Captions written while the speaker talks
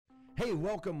Hey,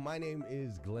 welcome. My name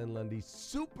is Glenn Lundy.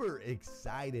 Super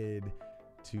excited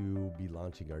to be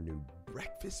launching our new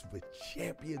Breakfast with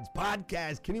Champions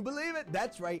podcast. Can you believe it?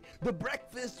 That's right. The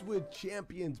Breakfast with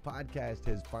Champions podcast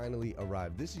has finally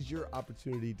arrived. This is your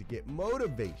opportunity to get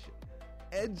motivation,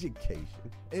 education,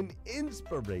 and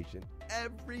inspiration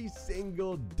every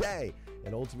single day.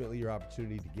 And ultimately, your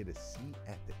opportunity to get a seat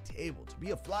at the table, to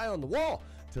be a fly on the wall,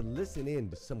 to listen in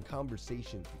to some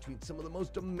conversations between some of the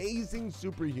most amazing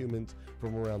superhumans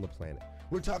from around the planet.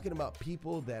 We're talking about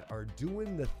people that are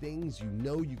doing the things you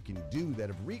know you can do, that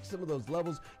have reached some of those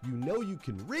levels you know you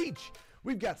can reach.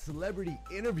 We've got celebrity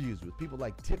interviews with people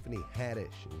like Tiffany Haddish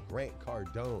and Grant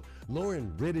Cardone,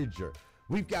 Lauren Rittiger.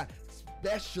 We've got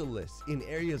specialists in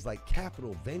areas like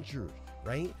capital ventures,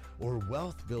 right? Or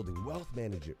wealth building, wealth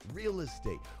management, real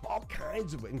estate, all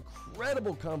kinds of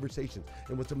incredible conversations.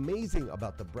 And what's amazing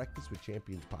about the Breakfast with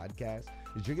Champions podcast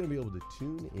is you're going to be able to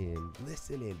tune in,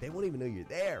 listen in. They won't even know you're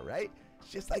there, right? It's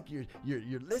just like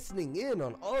you're listening in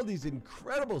on all these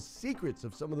incredible secrets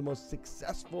of some of the most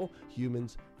successful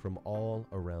humans from all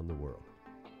around the world.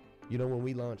 You know, when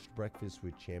we launched Breakfast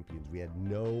with Champions, we had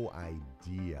no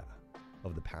idea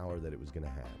of the power that it was going to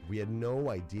have. We had no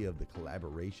idea of the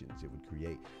collaborations it would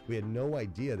create. We had no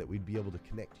idea that we'd be able to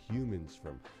connect humans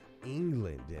from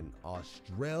England and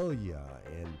Australia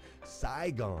and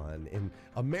Saigon and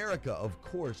America, of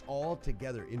course, all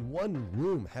together in one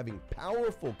room having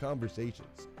powerful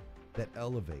conversations that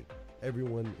elevate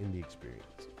everyone in the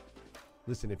experience.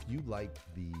 Listen, if you like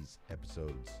these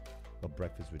episodes of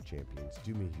Breakfast with Champions,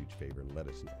 do me a huge favor and let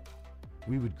us know.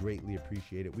 We would greatly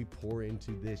appreciate it. We pour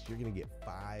into this. You're going to get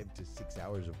 5 to 6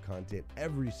 hours of content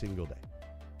every single day,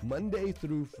 Monday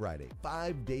through Friday,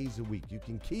 5 days a week. You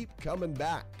can keep coming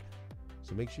back.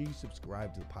 So make sure you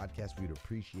subscribe to the podcast. We'd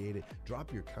appreciate it.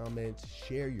 Drop your comments,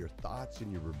 share your thoughts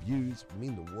and your reviews. It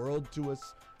mean the world to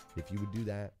us if you would do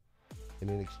that. And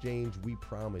in exchange, we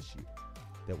promise you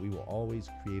that we will always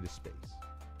create a space,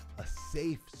 a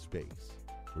safe space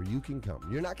where you can come.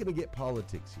 You're not going to get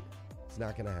politics here. It's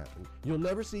not going to happen. You'll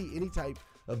never see any type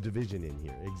of division in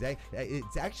here.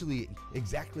 It's actually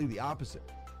exactly the opposite.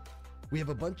 We have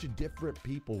a bunch of different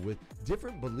people with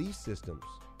different belief systems,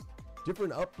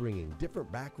 different upbringing, different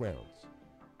backgrounds.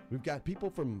 We've got people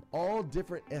from all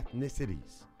different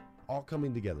ethnicities all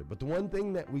coming together. But the one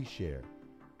thing that we share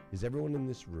is everyone in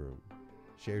this room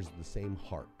shares the same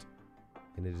heart.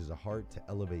 And it is a heart to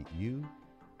elevate you,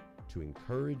 to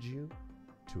encourage you,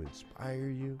 to inspire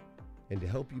you, and to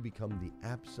help you become the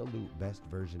absolute best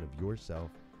version of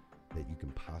yourself that you can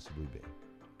possibly be.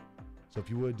 So if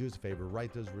you would, do us a favor,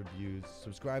 write those reviews,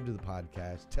 subscribe to the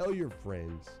podcast, tell your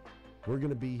friends. We're going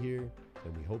to be here,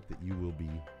 and we hope that you will be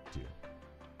too.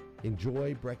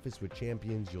 Enjoy Breakfast with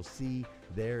Champions. You'll see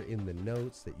there in the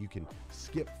notes that you can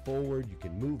skip forward, you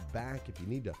can move back. If you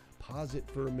need to pause it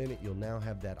for a minute, you'll now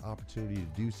have that opportunity to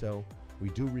do so. We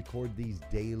do record these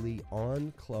daily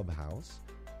on Clubhouse.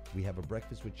 We have a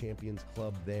Breakfast with Champions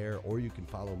club there, or you can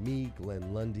follow me,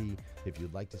 Glenn Lundy, if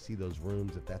you'd like to see those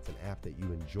rooms. If that's an app that you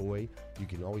enjoy, you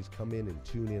can always come in and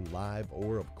tune in live,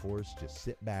 or of course, just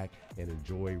sit back and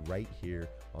enjoy right here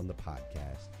on the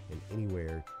podcast and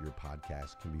anywhere your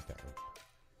podcast can be found.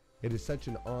 It is such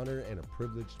an honor and a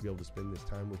privilege to be able to spend this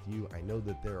time with you. I know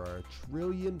that there are a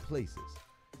trillion places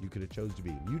you could have chose to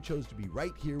be. You chose to be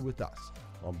right here with us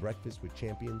on Breakfast with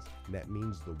Champions, and that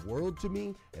means the world to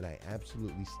me, and I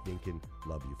absolutely stinking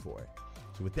love you for it.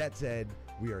 So with that said,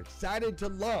 we are excited to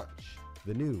launch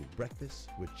the new Breakfast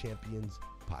with Champions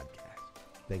podcast.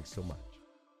 Thanks so much.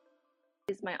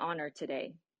 It's my honor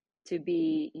today to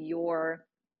be your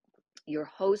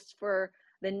host for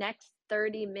the next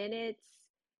 30 minutes.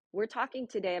 We're talking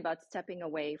today about stepping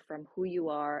away from who you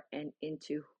are and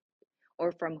into,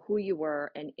 or from who you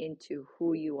were and into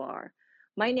who you are.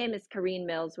 My name is Kareen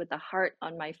Mills with the heart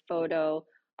on my photo.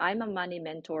 I'm a money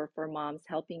mentor for moms,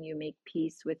 helping you make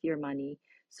peace with your money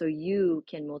so you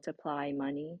can multiply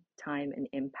money, time, and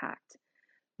impact.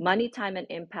 Money, time, and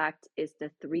impact is the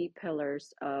 3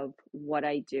 pillars of what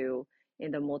I do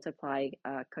in the Multiply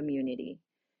community.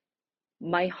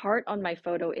 My heart on my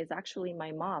photo is actually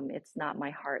my mom. It's not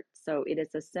my heart. So it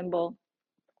is a symbol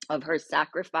of her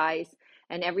sacrifice.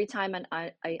 And every time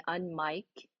I unmic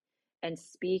and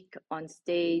speak on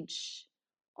stage,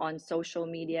 on social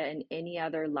media, and any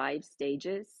other live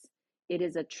stages, it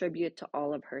is a tribute to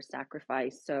all of her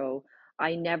sacrifice. So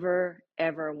I never,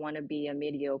 ever want to be a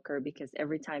mediocre, because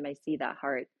every time I see that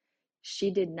heart,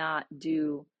 she did not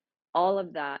do all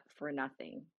of that for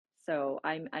nothing. So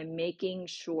I'm making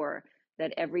sure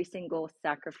that every single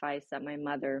sacrifice that my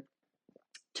mother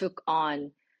took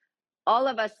on, all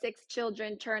of us 6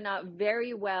 children turn out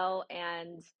very well,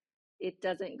 and it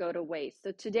doesn't go to waste.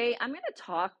 So today I'm going to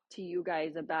talk to you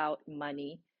guys about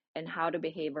money and how to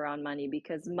behave around money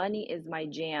because money is my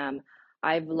jam.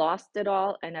 I've lost it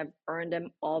all and I've earned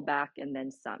them all back and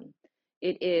then some.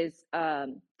 It is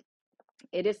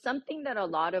it is something that a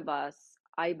lot of us,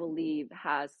 I believe,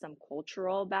 has some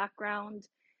cultural background,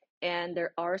 and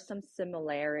there are some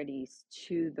similarities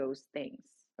to those things.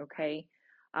 Okay.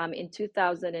 In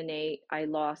 2008, I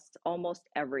lost almost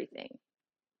everything.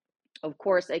 Of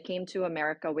course, I came to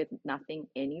America with nothing,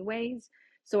 anyways.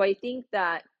 So I think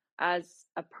that as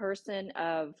a person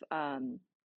of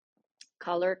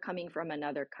color coming from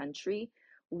another country,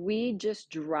 we just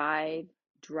drive,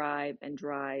 and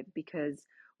drive because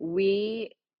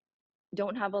we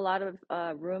don't have a lot of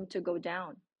room to go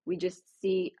down. We just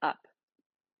see up.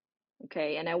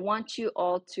 Okay. And I want you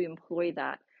all to employ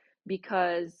that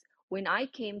because when I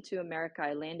came to America,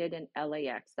 I landed in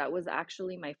LAX. That was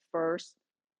actually my first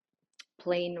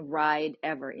plane ride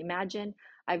ever. Imagine,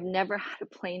 I've never had a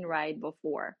plane ride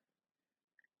before.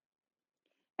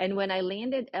 And when I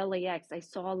landed LAX, I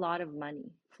saw a lot of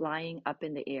money flying up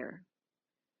in the air.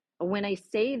 When I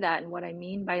say that, and what I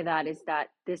mean by that is that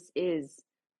this is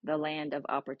the land of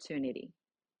opportunity.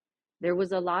 There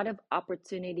was a lot of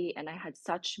opportunity, and I had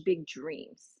such big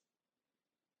dreams.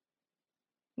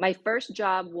 My first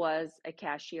job was a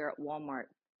cashier at Walmart.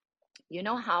 You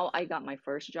know how I got my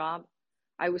first job?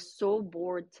 I was so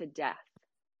bored to death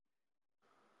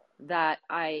that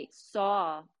I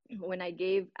saw when I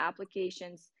gave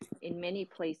applications in many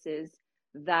places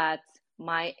that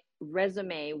my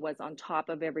resume was on top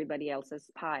of everybody else's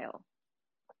pile.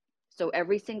 So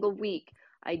every single week,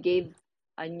 I gave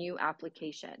a new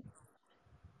application.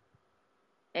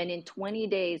 And in 20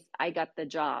 days, I got the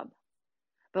job.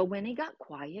 But when it got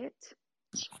quiet,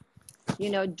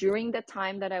 during the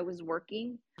time that I was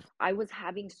working, I was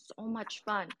having so much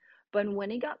fun. But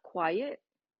when it got quiet,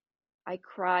 I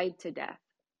cried to death.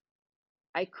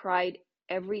 I cried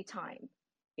every time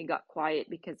it got quiet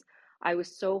because I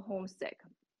was so homesick.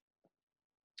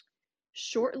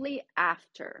 Shortly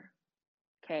after,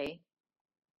 okay,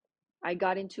 I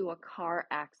got into a car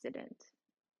accident.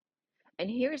 And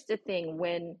here's the thing,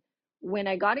 when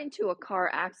I got into a car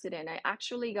accident, I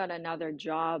actually got another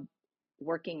job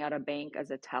working at a bank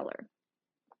as a teller.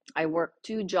 I worked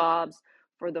two jobs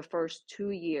for the first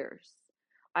 2 years.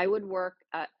 I would work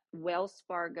at Wells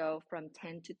Fargo from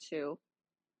 10 to 2.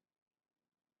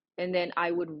 And then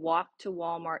I would walk to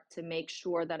Walmart to make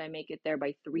sure that I make it there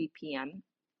by 3 p.m.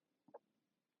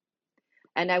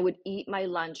 And I would eat my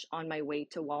lunch on my way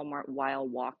to Walmart while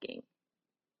walking.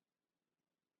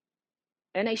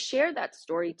 And I share that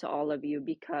story to all of you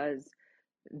because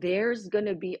there's going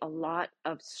to be a lot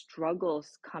of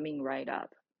struggles coming right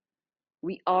up.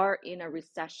 We are in a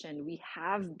recession. We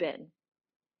have been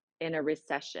in a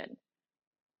recession.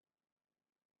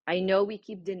 I know we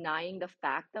keep denying the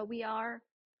fact that we are,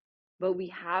 but we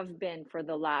have been for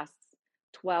the last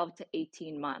 12 to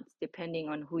 18 months, depending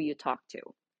on who you talk to.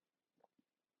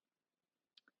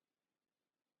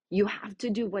 You have to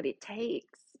do what it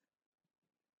takes.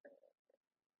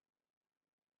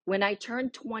 When I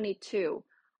turned 22,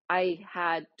 I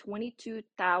had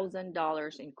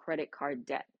 $22,000 in credit card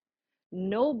debt.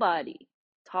 Nobody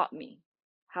taught me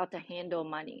how to handle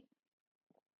money.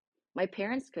 My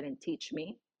parents couldn't teach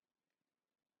me.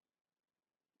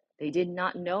 They did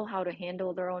not know how to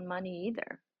handle their own money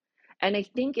either. And I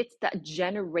think it's that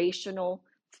generational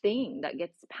thing that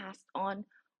gets passed on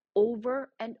over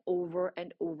and over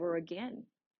and over again.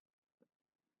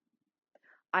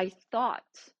 I thought,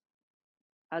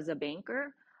 as a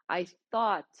banker, I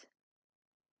thought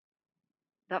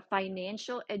that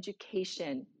financial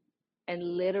education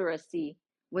and literacy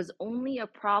was only a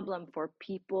problem for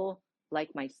people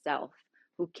like myself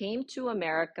who came to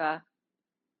America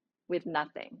with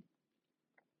nothing.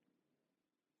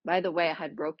 By the way, I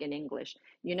had broken English.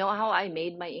 You know how I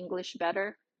made my English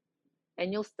better?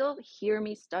 And you'll still hear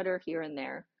me stutter here and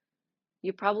there.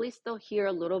 You probably still hear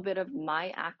a little bit of my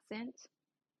accent.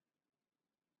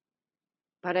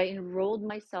 But I enrolled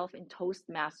myself in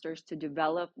Toastmasters to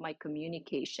develop my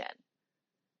communication,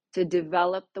 to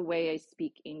develop the way I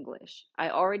speak English.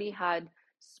 I already had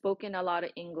spoken a lot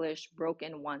of English,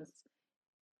 broken once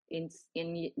in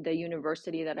the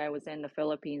university that I was in, the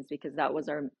Philippines, because that was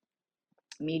our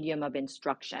medium of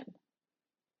instruction.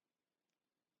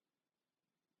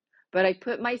 But I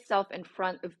put myself in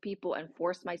front of people and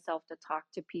forced myself to talk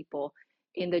to people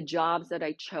in the jobs that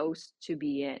I chose to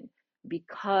be in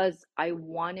because I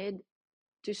wanted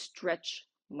to stretch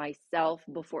myself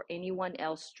before anyone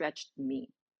else stretched me.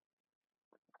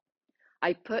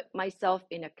 I put myself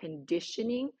in a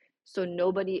conditioning so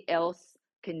nobody else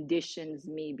conditions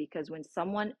me, because when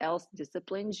someone else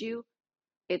disciplines you,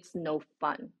 it's no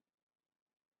fun.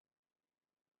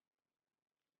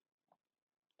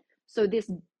 So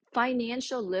this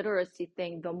financial literacy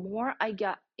thing, the more I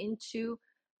got into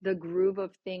the groove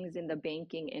of things in the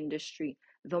banking industry,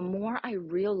 the more I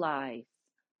realized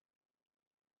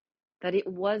that it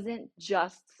wasn't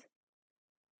just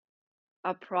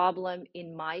a problem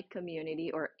in my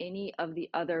community or any of the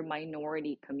other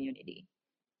minority community.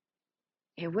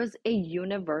 It was a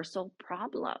universal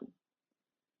problem.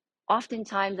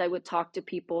 Oftentimes I would talk to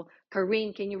people,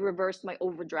 Kareen, can you reverse my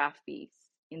overdraft fees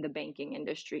in the banking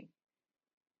industry?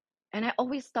 And I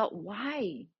always thought,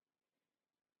 why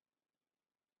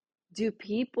do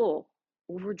people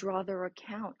overdraw their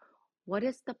account? What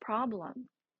is the problem?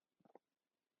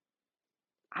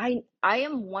 I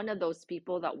am one of those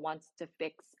people that wants to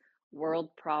fix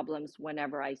world problems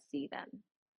whenever I see them.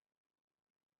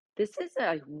 This is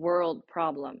a world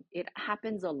problem. It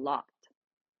happens a lot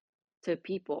to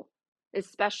people,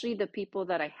 especially the people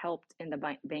that I helped in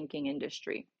the banking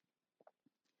industry.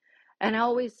 And I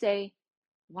always say,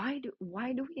 why do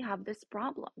we have this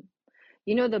problem?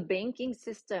 You know, the banking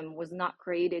system was not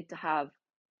created to have,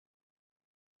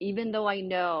 even though I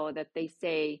know that they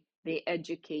say they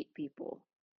educate people.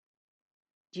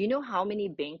 Do you know how many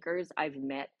bankers I've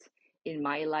met in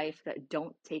my life that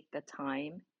don't take the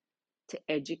time to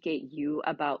educate you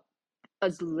about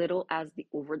as little as the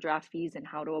overdraft fees and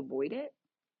how to avoid it?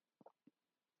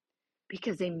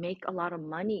 Because they make a lot of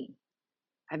money.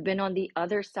 I've been on the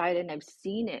other side and I've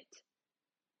seen it.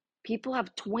 People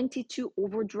have 22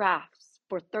 overdrafts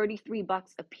for 33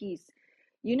 bucks a piece.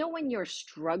 You know, when you're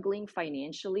struggling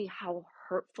financially, how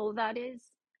hurtful that is?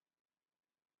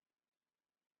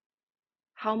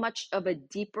 How much of a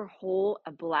deeper hole,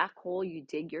 a black hole you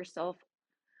dig yourself.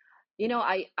 You know,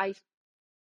 I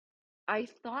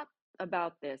thought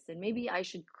about this, and maybe I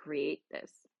should create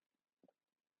this.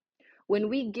 When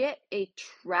we get a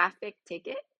traffic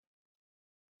ticket,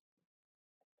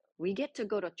 we get to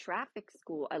go to traffic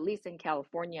school, at least in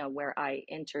California, where I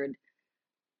entered.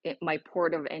 My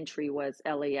port of entry was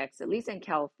LAX, at least in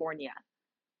California.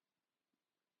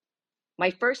 My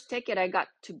first ticket, I got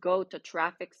to go to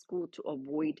traffic school to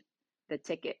avoid the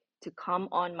ticket, to come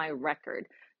on my record.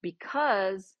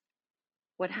 Because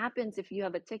what happens if you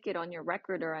have a ticket on your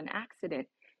record or an accident?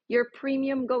 Your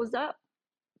premium goes up.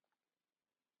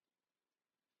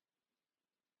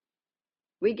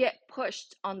 We get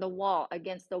pushed on the wall,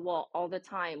 against the wall all the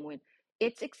time. When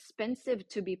it's expensive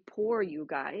to be poor, you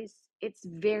guys. It's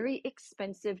very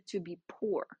expensive to be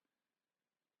poor.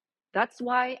 That's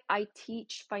why I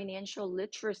teach financial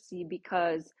literacy,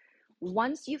 because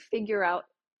once you figure out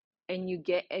and you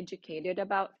get educated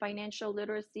about financial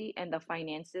literacy and the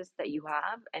finances that you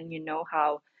have, and you know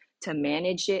how to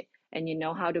manage it, and you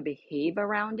know how to behave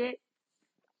around it,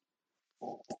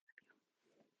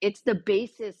 it's the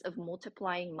basis of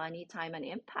multiplying money, time, and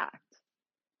impact.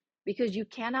 Because you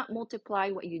cannot multiply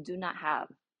what you do not have.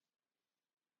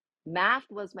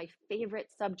 Math was my favorite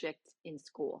subject in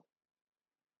school.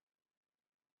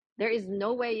 There is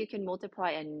no way you can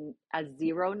multiply a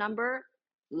zero number,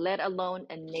 let alone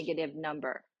a negative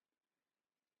number.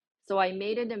 So I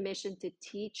made it a mission to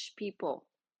teach people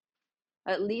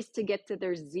at least to get to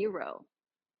their zero.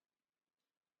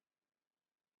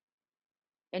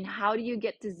 And how do you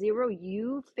get to zero?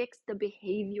 You fix the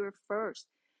behavior first.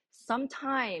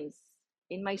 Sometimes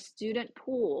in my student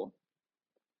pool,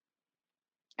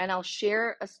 and I'll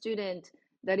share a student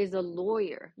that is a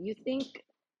lawyer. You think,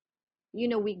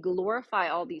 we glorify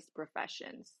all these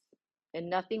professions, and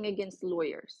nothing against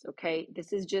lawyers, okay?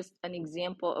 This is just an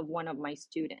example of one of my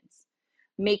students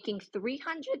making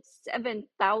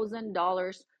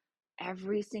 $307,000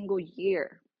 every single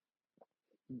year,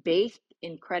 bathed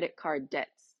in credit card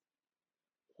debts.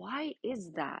 Why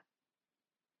is that?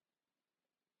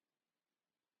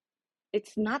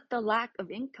 It's not the lack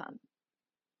of income.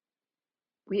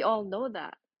 We all know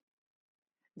that.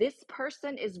 This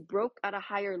person is broke at a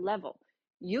higher level.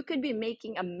 You could be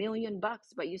making $1 million,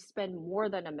 but you spend more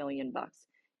than $1 million.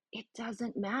 It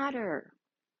doesn't matter.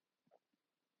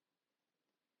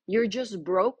 You're just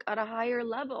broke at a higher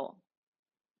level.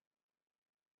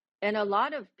 And a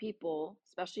lot of people,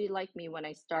 especially like me, when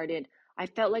I started, I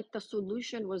felt like the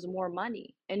solution was more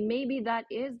money. And maybe that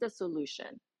is the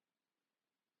solution,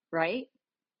 right?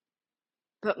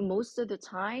 But most of the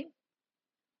time,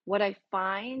 what I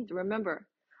find, remember,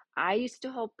 I used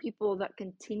to help people that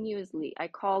continuously, I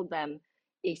called them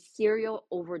a serial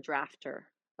overdrafter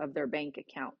of their bank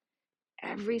account.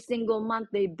 Every single month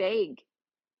they beg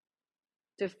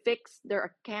to fix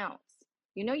their accounts.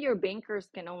 You know, your bankers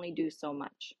can only do so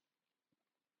much.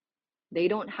 They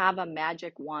don't have a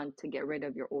magic wand to get rid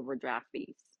of your overdraft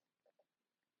fees.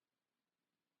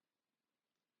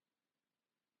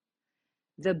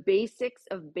 The basics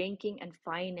of banking and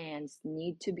finance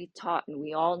need to be taught, and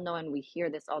we all know and we hear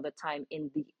this all the time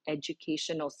in the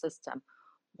educational system.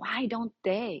 Why don't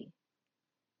they?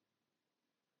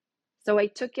 So I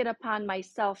took it upon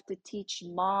myself to teach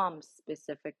moms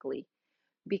specifically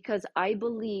because I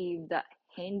believe that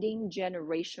handing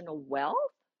generational wealth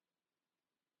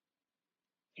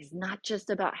is not just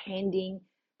about handing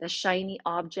the shiny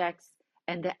objects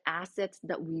and the assets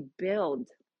that we build.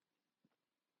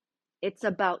 It's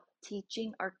about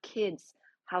teaching our kids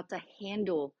how to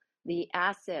handle the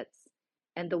assets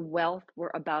and the wealth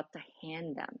we're about to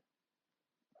hand them.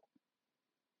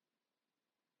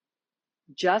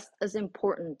 Just as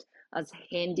important as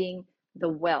handing the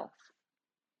wealth.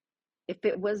 If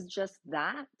it was just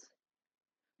that,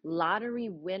 lottery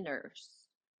winners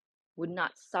would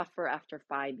not suffer after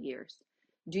 5 years.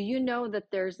 Do you know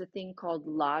that there's a thing called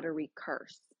lottery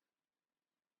curse?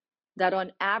 That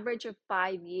on average of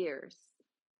 5 years,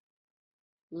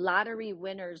 lottery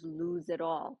winners lose it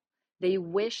all. They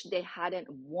wish they hadn't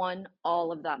won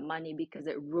all of that money because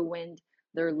it ruined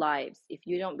their lives. If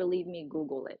you don't believe me,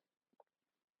 Google it.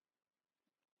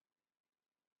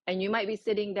 And you might be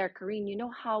sitting there, Karine, you know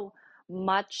how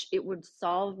much it would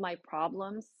solve my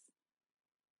problems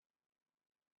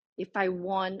if I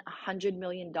won $100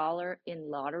 million in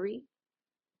lottery?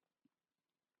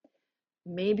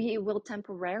 Maybe it will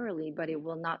temporarily, but it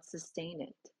will not sustain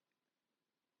it.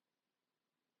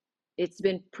 It's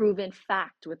been proven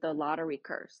fact with the lottery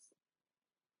curse.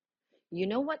 You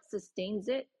know what sustains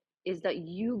it? Is that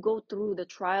you go through the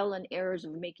trial and errors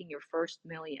of making your first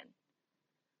million.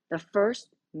 The first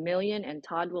million, and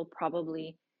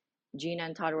Gina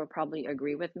and Todd will probably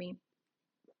agree with me,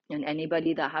 and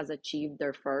anybody that has achieved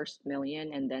their first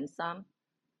million and then some,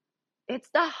 it's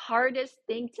the hardest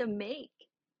thing to make.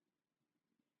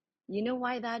 You know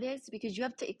why that is? Because you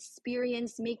have to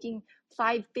experience making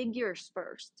 5 figures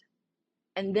first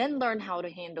and then learn how to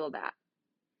handle that.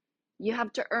 You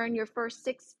have to earn your first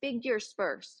 6 figures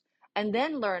first and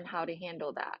then learn how to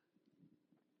handle that.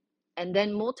 And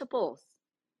then multiples.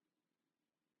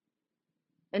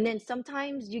 And then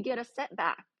sometimes you get a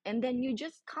setback and then you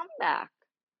just come back.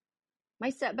 My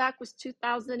setback was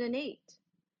 2008.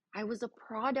 I was a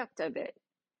product of it.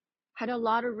 Had a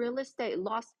lot of real estate,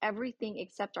 lost everything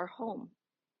except our home.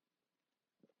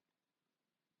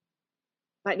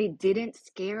 But it didn't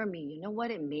scare me. You know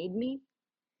what it made me?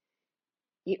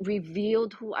 It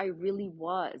revealed who I really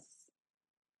was.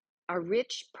 A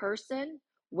rich person,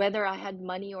 whether I had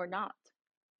money or not.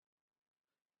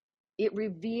 It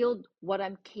revealed what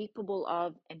I'm capable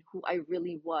of and who I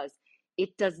really was.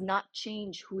 It does not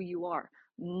change who you are.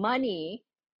 Money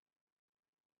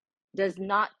does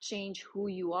not change who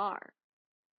you are.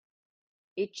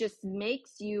 It just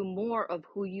makes you more of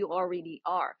who you already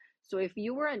are. So if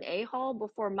you were an a-hole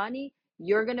before money,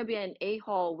 you're going to be an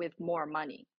a-hole with more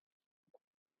money.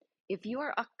 If you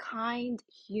are a kind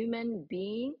human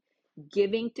being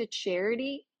giving to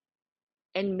charity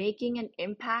and making an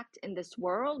impact in this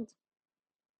world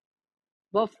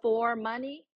before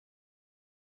money,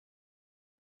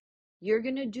 you're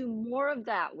going to do more of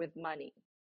that with money.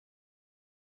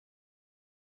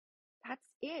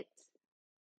 That's it.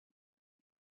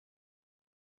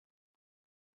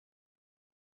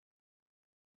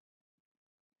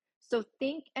 So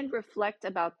think and reflect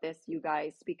about this, you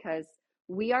guys, because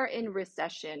we are in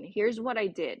recession. Here's what I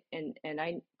did, and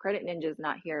I Credit Ninja's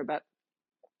not here, but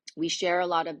we share a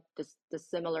lot of the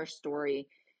similar story,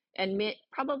 and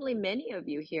probably many of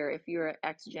you here, if you're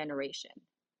X generation,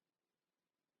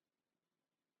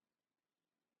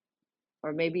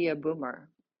 or maybe a boomer.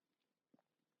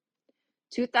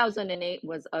 2008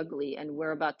 was ugly, and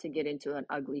we're about to get into an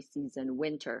ugly season,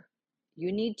 winter.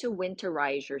 You need to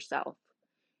winterize yourself.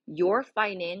 Your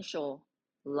financial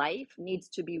life needs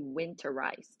to be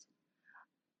winterized.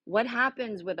 What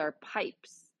happens with our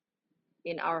pipes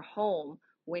in our home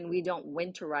when we don't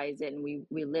winterize it and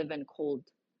we live in cold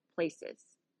places?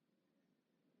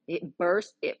 It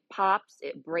bursts, it pops,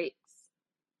 it breaks.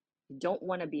 You don't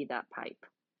want to be that pipe.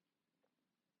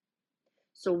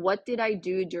 So what did I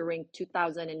do during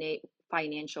 2008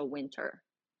 financial winter?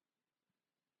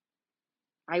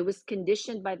 I was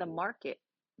conditioned by the market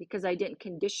because I didn't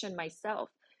condition myself.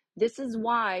 This is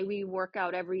why we work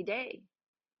out every day,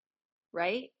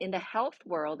 right? In the health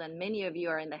world, and many of you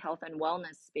are in the health and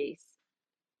wellness space,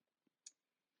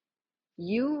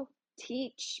 you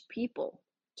teach people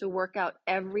to work out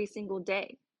every single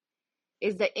day.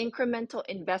 Is the incremental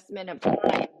investment of time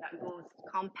that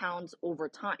compounds over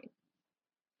time.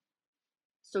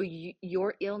 So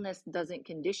your illness doesn't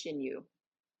condition you.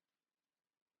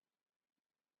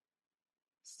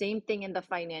 Same thing in the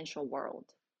financial world.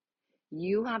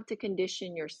 You have to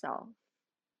condition yourself,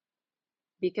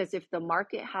 because if the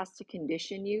market has to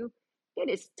condition you, it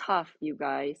is tough, you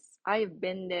guys. I've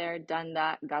been there, done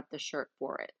that, got the shirt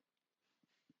for it.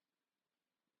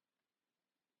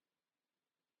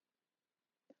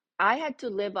 I had to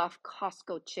live off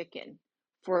Costco chicken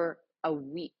for a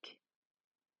week.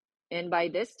 And by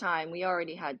this time, we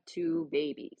already had 2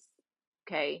 babies.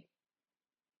 Okay.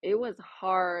 It was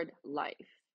hard life,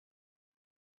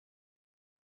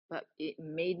 but it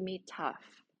made me tough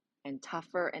and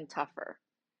tougher and tougher.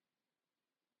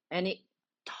 And it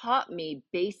taught me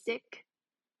basic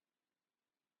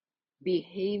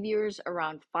behaviors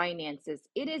around finances.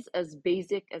 It is as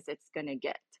basic as it's going to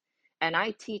get. And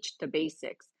I teach the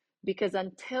basics, because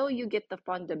until you get the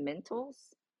fundamentals,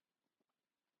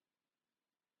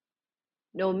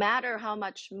 no matter how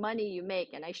much money you make,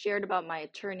 and I shared about my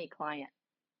attorney client,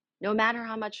 no matter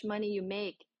how much money you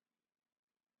make,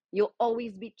 you'll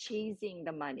always be chasing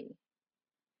the money.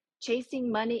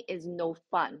 Chasing money is no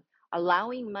fun.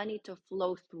 Allowing money to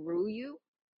flow through you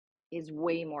is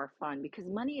way more fun, because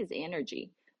money is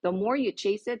energy. The more you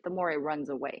chase it, the more it runs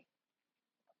away.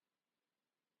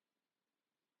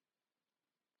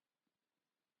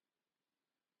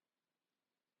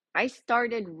 I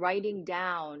started writing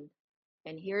down,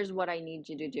 and here's what I need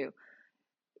you to do.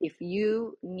 If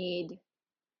you need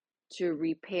to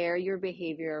repair your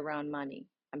behavior around money,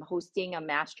 I'm hosting a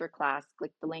masterclass.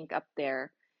 Click the link up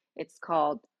there. It's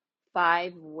called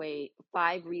five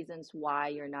reasons why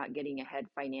you're not getting ahead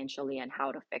financially and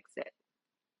how to fix it.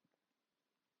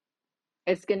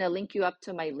 It's going to link you up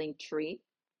to my link tree.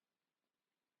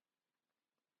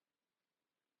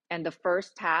 And the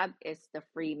first tab is the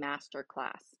free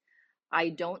masterclass. I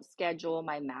don't schedule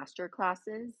my master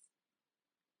classes.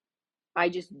 I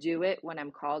just do it when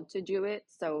I'm called to do it.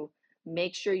 So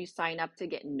make sure you sign up to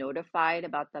get notified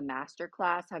about the master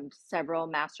class. I have several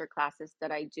master classes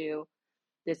that I do.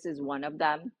 This is one of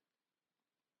them.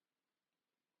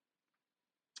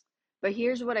 But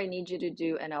here's what I need you to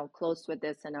do, and I'll close with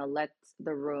this, and I'll let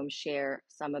the room share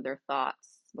some of their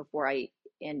thoughts before I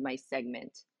end my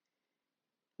segment.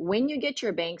 When you get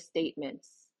your bank statements,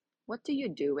 what do you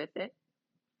do with it?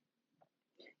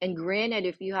 And granted,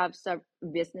 if you have some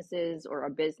businesses or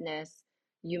a business,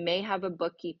 you may have a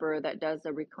bookkeeper that does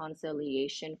a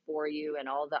reconciliation for you and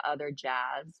all the other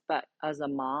jazz. But as a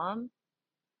mom,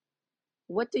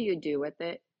 what do you do with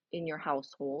it in your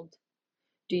household?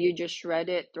 Do you just shred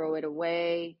it, throw it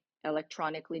away,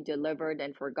 electronically delivered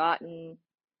and forgotten?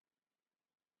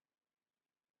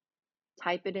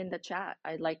 Type it in the chat.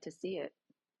 I'd like to see it.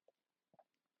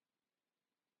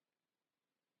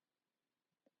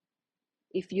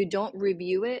 If you don't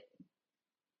review it,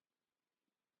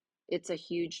 it's a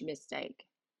huge mistake.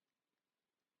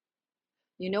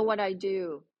 You know what I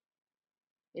do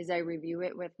is I review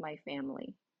it with my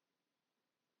family.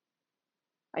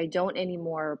 I don't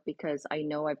anymore because I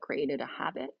know I've created a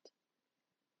habit.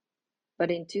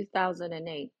 But in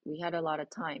 2008, we had a lot of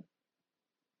time.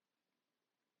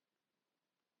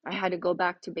 I had to go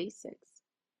back to basics.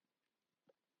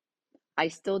 I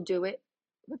still do it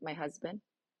with my husband.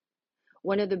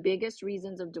 One of the biggest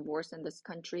reasons of divorce in this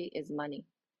country is money,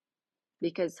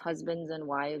 because husbands and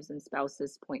wives and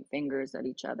spouses point fingers at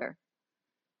each other.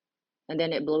 And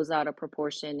then it blows out of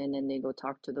proportion, and then they go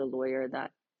talk to the lawyer that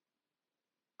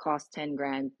costs 10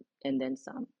 grand and then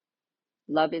some.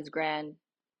 Love is grand,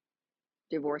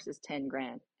 divorce is 10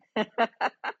 grand.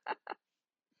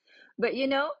 But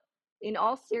in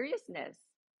all seriousness,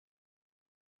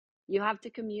 you have to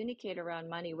communicate around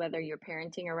money, whether you're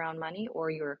parenting around money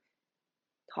or you're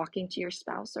talking to your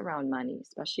spouse around money,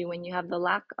 especially when you have the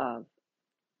lack of.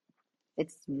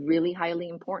 It's really highly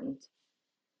important.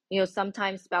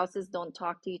 Sometimes spouses don't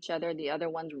talk to each other. The other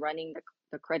one's running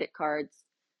the credit cards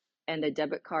and the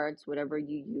debit cards, whatever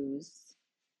you use.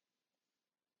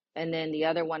 And then the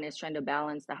other one is trying to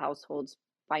balance the household's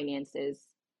finances.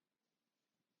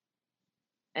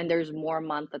 And there's more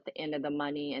month at the end of the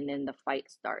money, and then the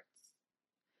fight starts.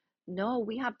 No,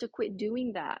 we have to quit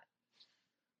doing that.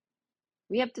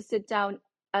 We have to sit down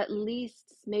at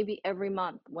least maybe every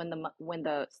month when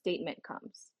the statement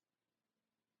comes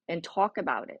and talk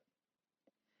about it.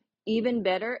 Even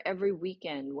better, every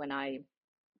weekend when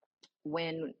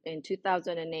in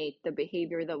 2008, the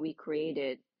behavior that we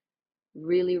created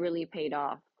really, really paid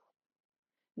off.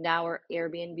 Now we're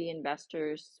Airbnb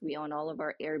investors. We own all of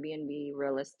our Airbnb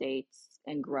real estates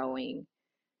and growing.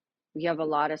 We have a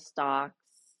lot of stocks.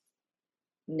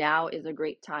 Now is a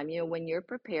great time. When you're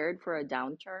prepared for a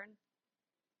downturn,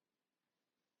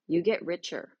 You get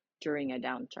richer during a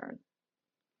downturn.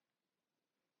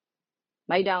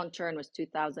 My downturn was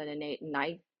 2008, and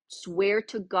I swear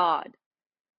to God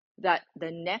that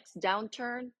the next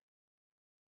downturn,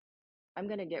 I'm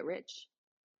going to get rich.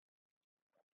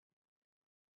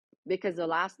 Because the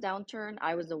last downturn,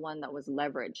 I was the one that was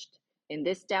leveraged. In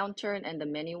this downturn and the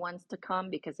many ones to come,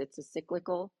 because it's a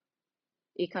cyclical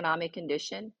economic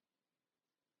condition,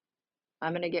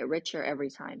 I'm going to get richer every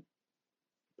time.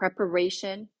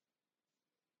 Preparation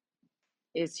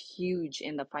is huge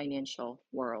in the financial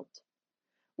world.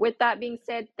 With that being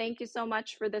said, thank you so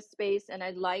much for this space. And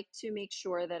I'd like to make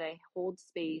sure that I hold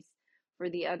space for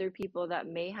the other people that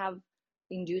may have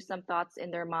induced some thoughts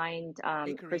in their mind. Hey, Kareen,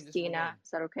 this is Christina, Ramon. is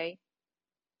that okay?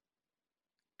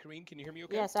 Kareen, can you hear me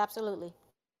okay? Yes, absolutely.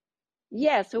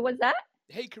 Yes, who was that?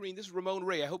 Hey, Kareen, this is Ramon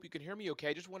Ray. I hope you can hear me okay.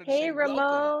 I just wanted to Hey, say welcome.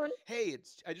 Ramon. Hey,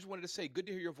 I just wanted to say good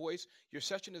to hear your voice. Your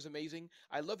session is amazing.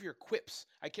 I love your quips.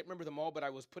 I can't remember them all, but I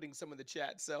was putting some in the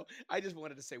chat. So I just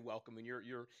wanted to say welcome. And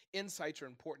your insights are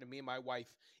important to me and my wife.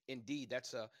 Indeed,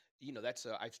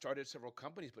 I've started several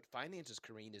companies, but finances,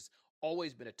 Kareen, has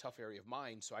always been a tough area of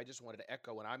mine. So I just wanted to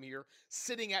echo, and I'm here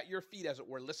sitting at your feet, as it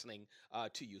were, listening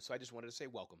to you. So I just wanted to say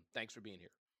welcome. Thanks for being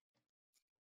here.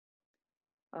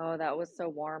 Oh, that was so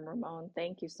warm, Ramon.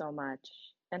 Thank you so much.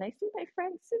 And I see my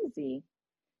friend Susie.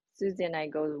 Susie and I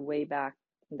go way back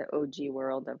in the OG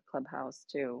world of Clubhouse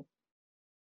too.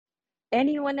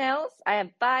 Anyone else? I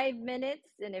have 5 minutes,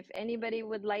 and if anybody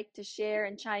would like to share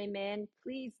and chime in,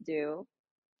 please do.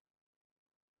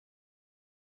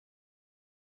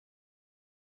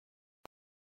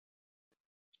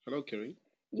 Hello, Kerry.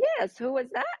 Yes, who was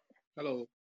that? Hello.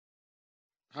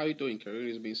 How you doing, Kerry?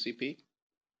 It's been CP.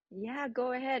 Yeah,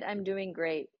 go ahead. I'm doing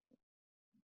great.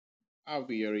 I'll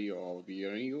be hearing you. I'll be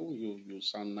hearing you. You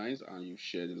sound nice and you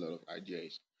shared a lot of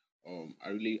ideas. I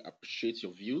really appreciate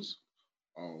your views.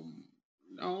 Um,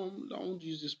 don't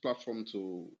use this platform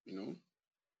to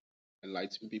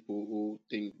enlighten people who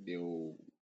think they'll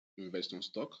invest on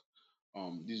stock.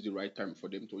 This is the right time for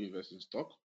them to invest in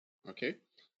stock. Okay,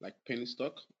 like penny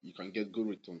stock, you can get good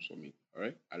returns from it. All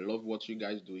right. I love what you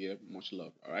guys do here. Much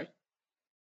love. All right.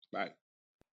 Bye.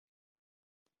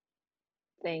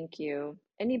 Thank you.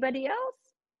 Anybody else?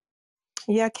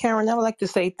 Yeah, Karen, I would like to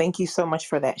say thank you so much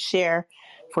for that share,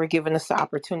 for giving us the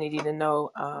opportunity to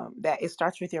know that it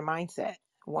starts with your mindset.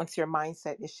 Once your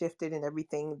mindset is shifted, and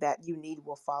everything that you need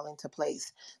will fall into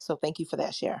place. So thank you for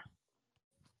that share.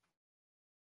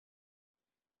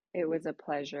 It was a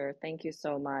pleasure. Thank you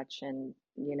so much. And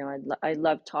I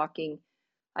love talking.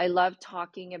 I love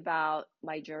talking about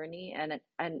my journey, and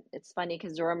it's funny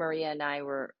because Dora Maria and I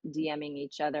were DMing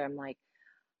each other. I'm like,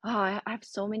 oh, I have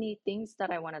so many things that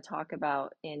I want to talk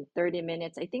about in 30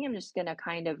 minutes. I think I'm just gonna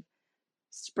kind of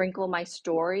sprinkle my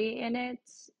story in it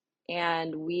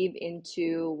and weave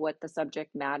into what the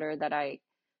subject matter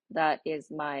that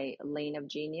is my lane of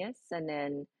genius, and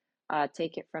then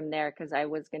take it from there, because I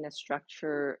was going to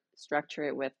structure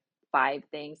it with 5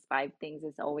 things. 5 things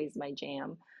is always my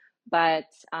jam. But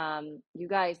you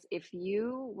guys, if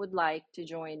you would like to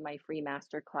join my free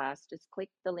masterclass, just click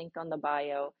the link on the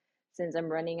bio. Since I'm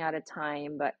running out of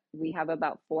time, but we have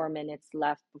about 4 minutes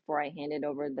left before I hand it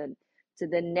over to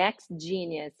the next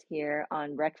genius here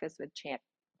on Breakfast with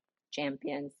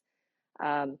Champions.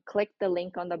 Click the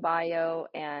link on the bio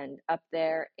and up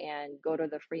there, and go to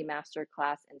the free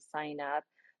masterclass and sign up.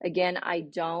 Again, I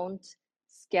don't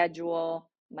schedule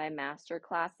my master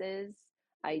classes.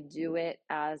 I do it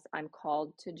as I'm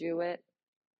called to do it.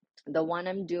 The one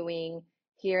I'm doing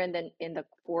here in the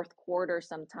fourth quarter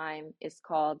sometime is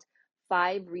called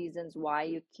 5 Reasons Why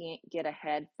You Can't Get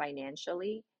Ahead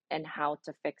Financially and How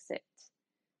to Fix It.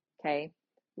 Okay.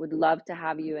 Would love to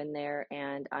have you in there,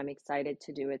 and I'm excited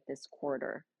to do it this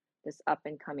quarter, this up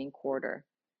and coming quarter.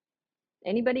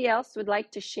 Anybody else would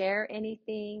like to share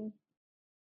anything?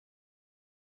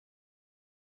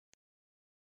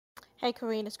 Hey,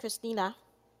 Kareen, it's Christina.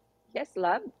 Yes,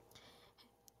 love.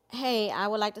 Hey, I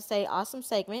would like to say awesome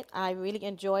segment. I really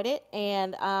enjoyed it.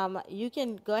 And you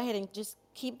can go ahead and just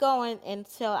keep going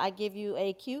until I give you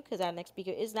a cue, because our next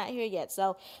speaker is not here yet.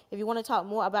 So if you want to talk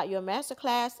more about your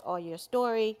masterclass or your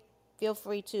story, feel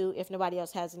free to, if nobody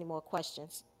else has any more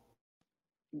questions.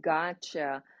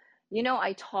 Gotcha.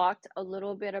 I talked a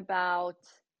little bit about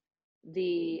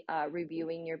the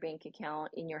reviewing your bank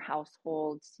account in your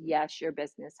households. Yes, your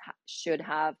business should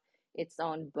have its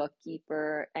own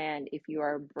bookkeeper. And if you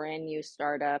are a brand new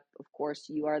startup, of course,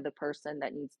 you are the person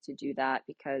that needs to do that,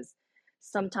 because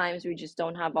sometimes we just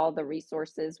don't have all the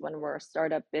resources when we're a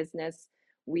startup business.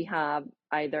 We have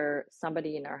either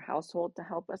somebody in our household to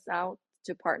help us out,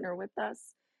 to partner with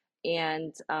us,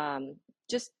 and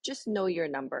just know your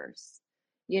numbers.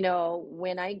 You know,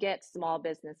 when I get small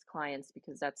business clients,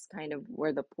 because that's kind of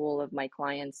where the pool of my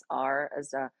clients are,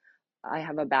 I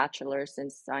have a bachelor's in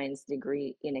science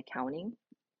degree in accounting,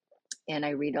 and I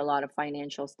read a lot of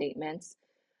financial statements.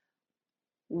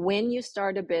 When you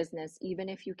start a business, even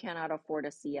if you cannot afford a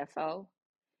CFO,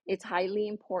 it's highly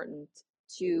important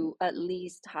to at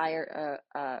least hire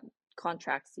a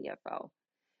contract CFO.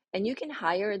 And you can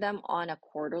hire them on a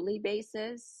quarterly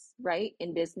basis, right?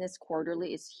 In business,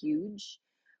 quarterly is huge.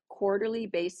 Quarterly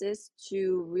basis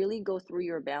to really go through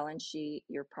your balance sheet,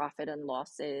 your profit and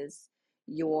losses,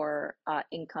 your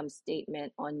income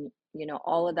statement on, you know,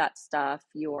 all of that stuff,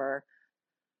 your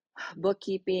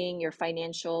bookkeeping, your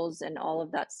financials, and all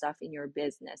of that stuff in your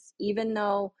business. Even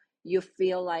though you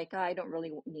feel like, "Oh, I don't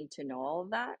really need to know all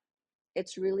of that,"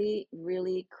 it's really,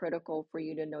 really critical for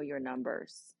you to know your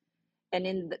numbers. And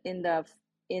in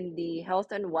the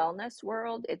health and wellness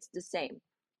world, it's the same.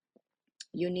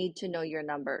 You need to know your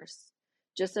numbers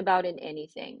just about in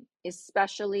anything,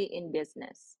 especially in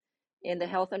business. In the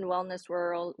health and wellness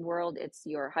world, it's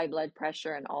your high blood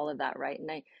pressure and all of that, right?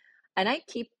 And I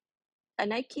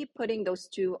keep putting those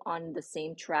two on the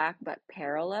same track but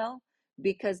parallel,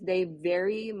 because they're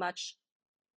very much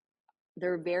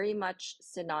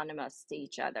synonymous to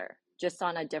each other, just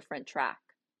on a different track.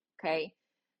 Okay.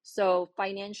 So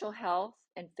financial health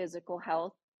and physical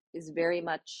health is very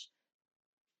much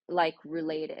like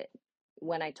related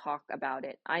when I talk about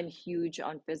it. I'm huge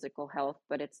on physical health,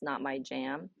 but it's not my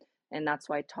jam. And that's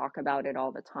why I talk about it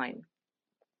all the time.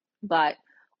 But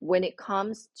when it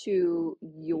comes to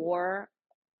your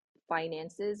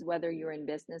finances, whether you're in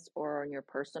business or on your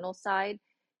personal side,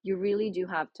 you really do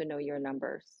have to know your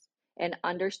numbers and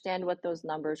understand what those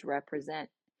numbers represent,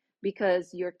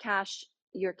 because your cash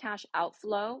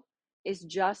outflow is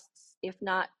just, if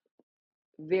not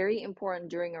very important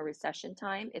during a recession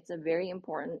time, it's a very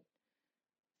important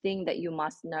thing that you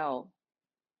must know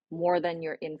more than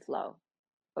your inflow,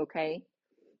 okay?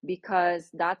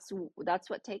 Because that's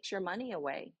what takes your money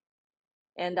away.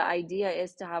 And the idea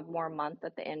is to have more month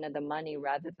at the end of the money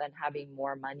rather than having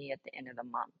more money at the end of the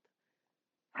month.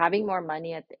 Having more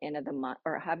money at the end of the month,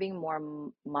 or having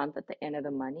more month at the end of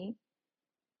the money,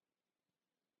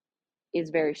 is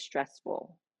very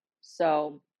stressful.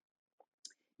 So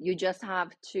you just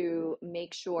have to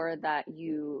make sure that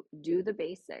you do the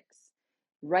basics.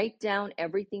 Write down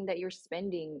everything that you're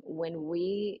spending. When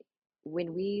we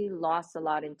lost a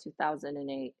lot in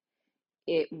 2008,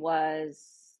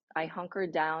 I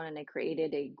hunkered down and I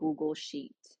created a Google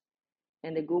sheet.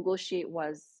 And the Google sheet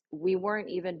was, we weren't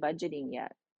even budgeting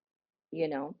yet, you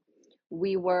know.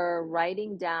 We were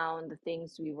writing down the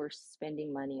things we were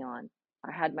spending money on.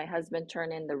 I had my husband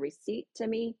turn in the receipt to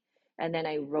me, and then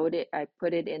I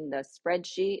put it in the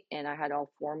spreadsheet, and I had all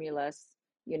formulas,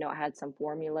 you know, I had some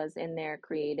formulas in there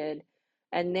created.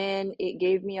 And then it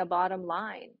gave me a bottom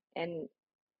line. And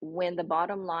when the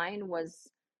bottom line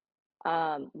was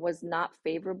not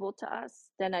favorable to us,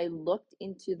 then I looked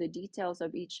into the details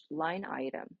of each line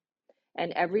item.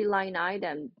 And every line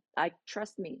item,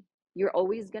 trust me, you're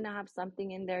always going to have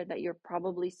something in there that you're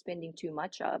probably spending too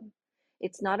much of.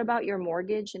 It's not about your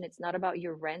mortgage and it's not about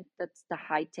your rent that's the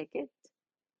high ticket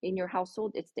in your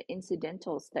household. It's the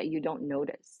incidentals that you don't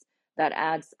notice that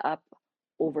adds up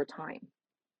over time.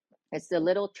 It's the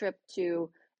little trip to,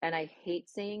 and I hate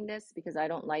saying this because I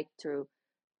don't like to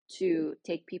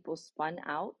take people's fun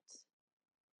out.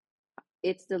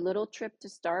 It's the little trip to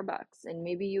Starbucks. And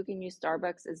maybe you can use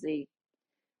Starbucks as a,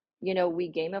 you know,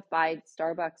 we gamified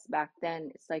Starbucks back then.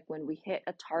 It's like when we hit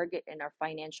a target in our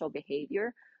financial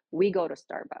behavior, we go to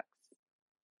Starbucks,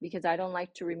 because I don't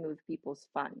like to remove people's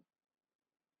fun,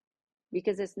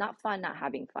 because it's not fun not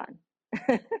having fun.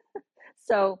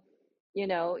 So, you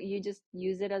know, you just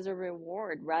use it as a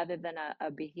reward rather than a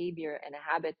behavior and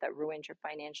a habit that ruins your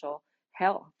financial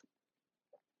health.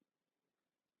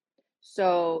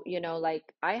 So, you know, like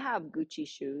I have Gucci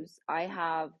shoes, I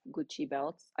have Gucci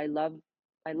belts. I love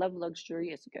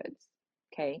luxurious goods.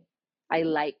 Okay?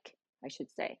 I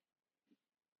should say,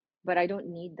 but I don't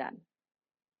need them.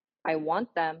 I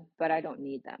want them, but I don't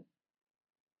need them.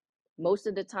 Most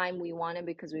of the time we want them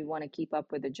because we want to keep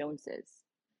up with the Joneses.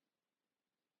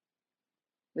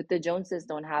 But the Joneses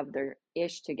don't have their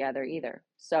ish together either.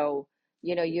 So,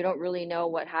 you know, you don't really know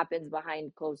what happens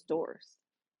behind closed doors.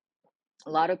 A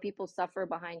lot of people suffer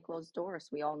behind closed doors.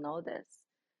 We all know this.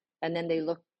 And then they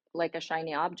look like a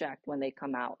shiny object when they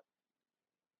come out.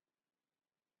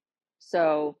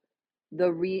 So the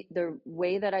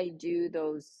way that I do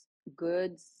those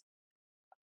goods,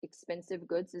 expensive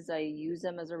goods, is I use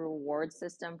them as a reward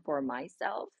system for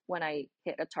myself when I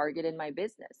hit a target in my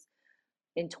business.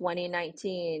 in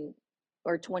 2019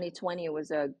 or 2020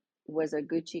 was a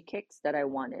Gucci kicks that I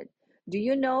wanted. Do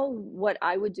you know what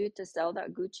I would do to sell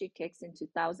that Gucci kicks in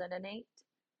 2008?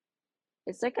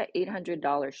 It's like a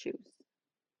 $800 shoes.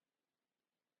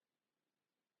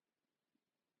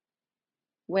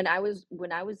 When I was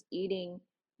eating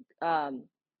um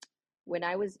when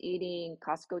I was eating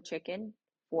Costco chicken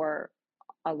for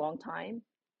a long time,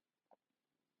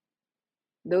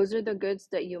 those are the goods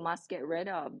that you must get rid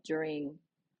of during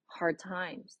hard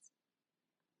times.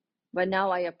 But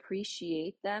now I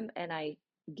appreciate them and I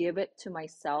give it to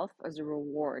myself as a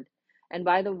reward. And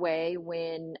by the way,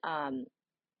 when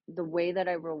the way that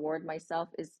I reward myself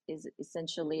is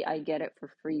essentially I get it for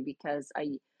free because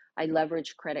I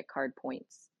leverage credit card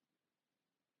points.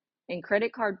 And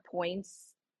credit card points,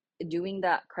 doing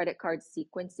that credit card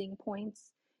sequencing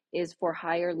points is for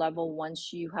higher level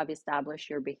once you have established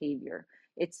your behavior.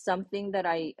 It's something that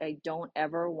I don't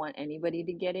ever want anybody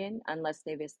to get in unless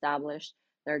they've established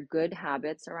their good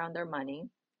habits around their money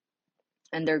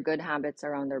and their good habits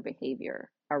around their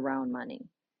behavior around money.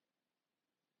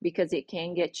 Because it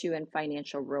can get you in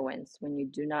financial ruins when you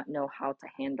do not know how to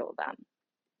handle them.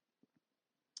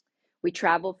 We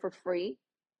travel for free.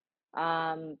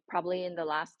 Probably in the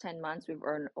last 10 months, we've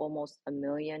earned almost $1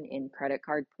 million in credit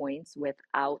card points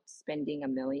without spending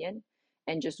 $1 million.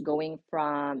 And just going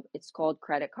from, it's called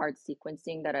credit card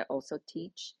sequencing that I also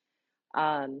teach.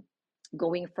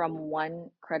 Going from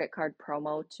one credit card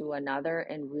promo to another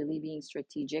and really being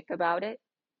strategic about it.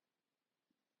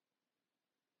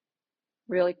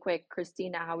 Really quick,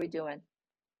 Christina, how we doing?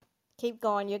 Keep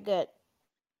going. You're good.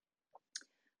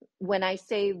 When I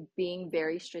say being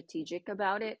very strategic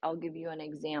about it, I'll give you an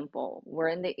example. We're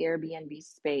in the Airbnb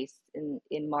space.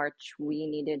 In March, we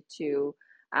needed to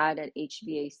add an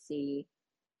HVAC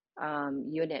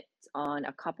unit on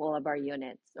a couple of our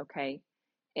units, okay?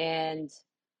 And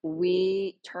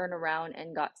we turn around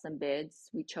and got some bids.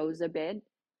 We chose a bid,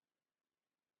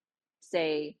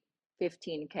 say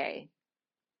 15K,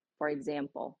 for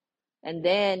example. And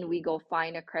then we go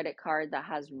find a credit card that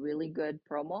has really good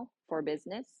promo for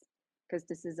business, because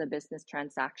this is a business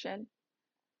transaction.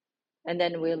 And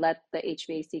then we let the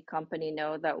HVAC company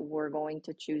know that we're going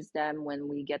to choose them when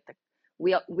we get the,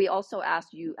 we also ask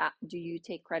you, do you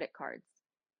take credit cards?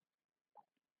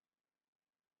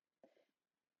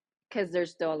 Because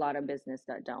there's still a lot of business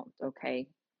that don't, okay?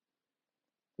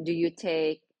 Do you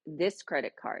take this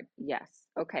credit card? Yes.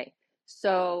 Okay.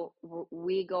 So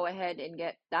we go ahead and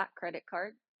get that credit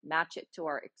card, match it to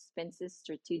our expenses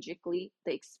strategically,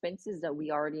 the expenses that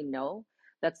we already know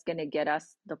that's going to get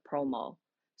us the promo.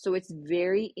 So it's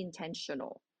very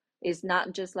intentional. It's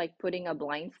not just like putting a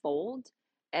blindfold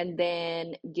and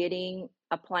then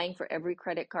applying for every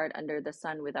credit card under the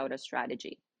sun without a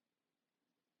strategy.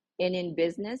 And in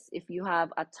business, if you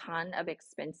have a ton of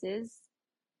expenses,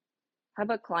 have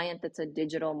a client that's a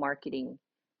digital marketing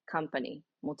company,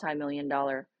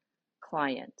 multi-million-dollar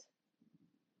client.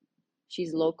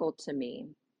 She's local to me.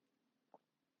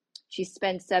 She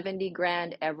spends 70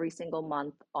 grand every single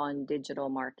month on digital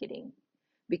marketing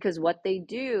because what they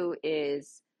do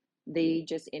is they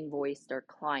just invoice their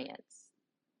clients.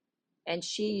 And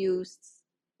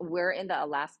we're in the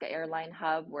Alaska airline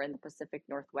hub, we're in the Pacific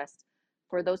Northwest.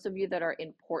 For those of you that are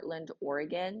in Portland,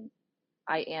 Oregon,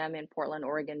 I am in Portland,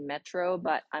 Oregon Metro,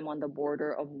 but I'm on the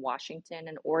border of Washington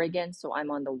and Oregon, so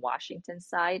I'm on the Washington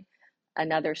side.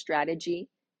 Another strategy,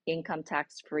 income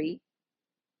tax free.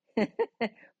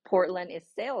 Portland is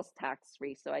sales tax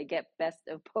free, so I get best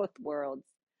of both worlds.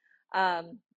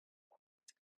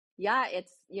 Yeah,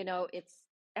 it's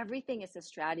everything is a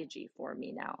strategy for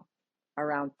me now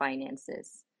around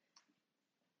finances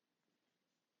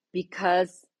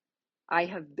because I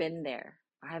have been there.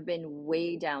 I have been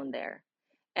way down there.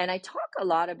 And I talk a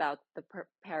lot about the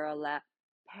parallelity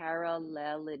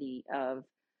of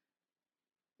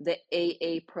the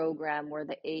AA program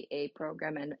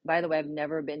and by the way, I've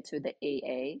never been to the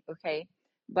AA, okay?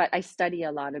 But I study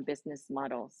a lot of business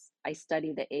models. I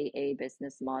study the AA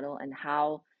business model and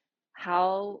how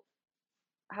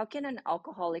can an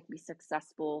alcoholic be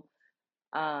successful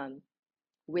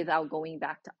without going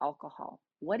back to alcohol?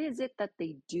 What is it that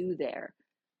they do there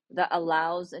that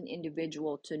allows an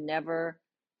individual to never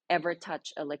ever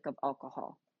touch a lick of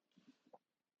alcohol?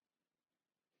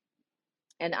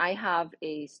 And I have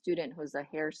a student who's a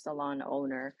hair salon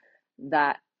owner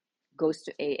that goes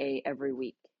to AA every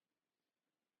week.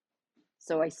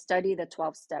 So I study the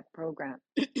 12-step program.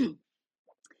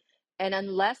 And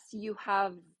unless you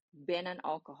have been an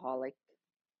alcoholic,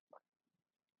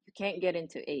 you can't get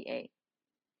into AA,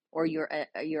 or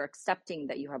you're accepting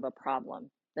that you have a problem.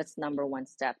 That's number one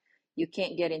step. you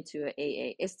can't get into a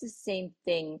AA. It's the same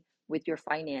thing with your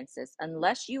finances.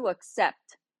 Unless you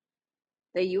accept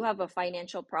that you have a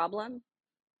financial problem,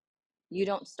 you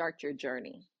don't start your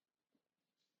journey.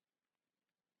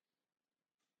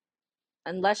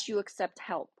 Unless you accept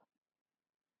help.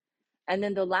 And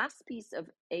then the last piece of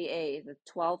AA, the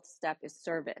 12th step, is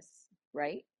service,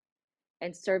 right?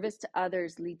 And service to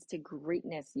others leads to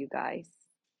greatness, you guys.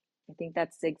 I think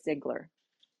that's Zig Ziglar.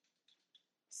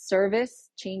 Service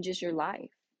changes your life.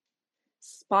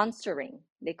 Sponsoring,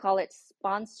 they call it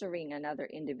sponsoring another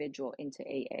individual into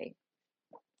AA.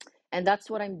 And that's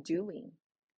what I'm doing.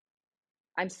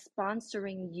 I'm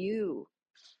sponsoring you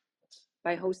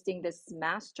by hosting this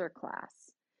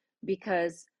masterclass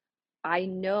because I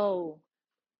know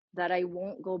that I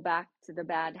won't go back to the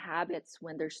bad habits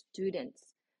when there's students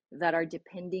that are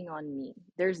depending on me.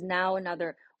 There's now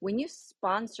another, when you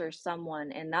sponsor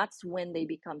someone and that's when they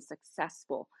become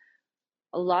successful,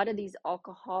 a lot of these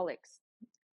alcoholics,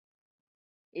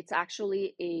 it's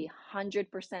actually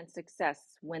 100% success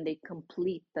when they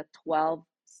complete the 12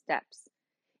 steps.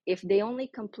 If they only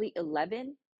complete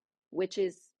 11, which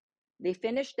is they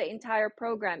finish the entire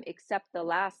program except the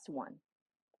last one,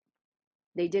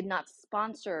 they did not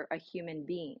sponsor a human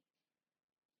being.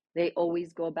 They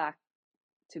always go back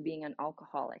to being an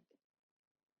alcoholic.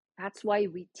 That's why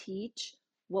we teach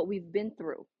what we've been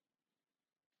through.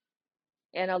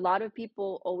 And a lot of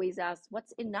people always ask,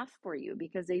 what's enough for you?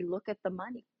 Because they look at the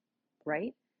money,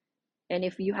 right? And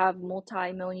if you have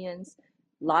multi-millions,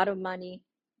 a lot of money,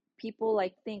 people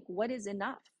like think, what is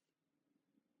enough?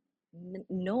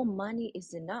 No money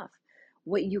is enough.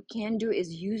 What you can do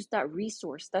is use that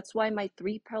resource. That's why my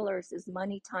 3 pillars is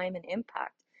money, time, and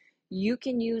impact. You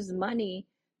can use money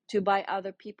to buy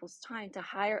other people's time, to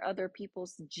hire other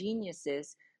people's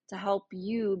geniuses to help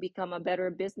you become a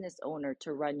better business owner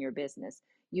to run your business.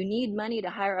 You need money to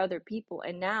hire other people.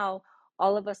 And now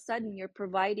all of a sudden you're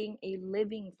providing a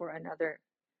living for another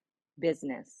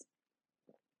business.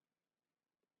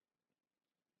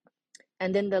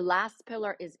 And then the last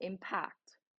pillar is impact.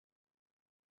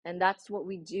 And that's what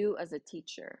we do as a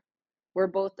teacher. We're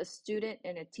both a student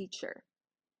and a teacher.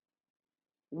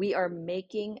 We are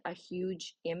making a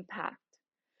huge impact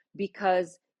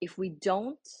because if we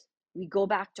don't, we go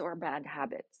back to our bad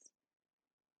habits.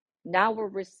 Now we're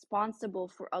responsible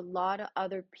for a lot of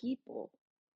other people,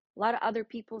 a lot of other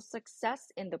people's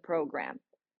success in the program.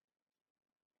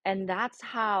 And that's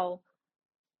how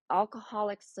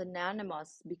Alcoholics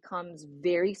Anonymous becomes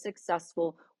very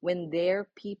successful when their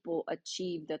people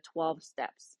achieve the 12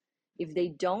 steps. If they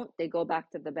don't, they go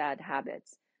back to the bad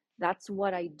habits. That's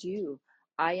what I do.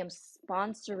 I am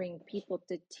sponsoring people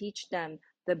to teach them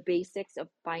the basics of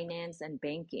finance and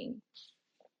banking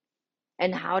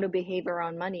and how to behave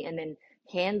around money, and then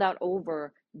hand that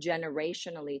over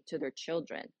generationally to their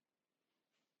children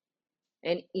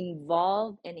and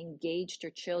involve and engage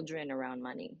their children around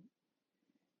money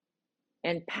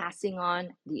and passing on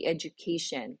the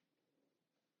education,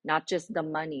 not just the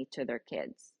money, to their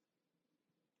kids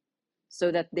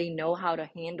so that they know how to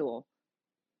handle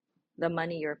the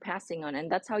money you're passing on.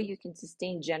 And that's how you can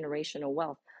sustain generational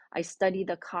wealth. I study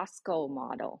the Costco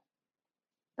model.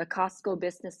 The Costco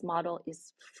business model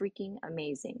is freaking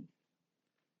amazing.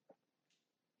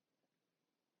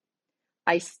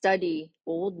 I study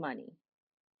old money,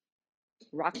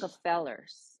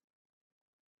 Rockefellers,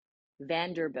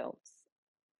 Vanderbilts.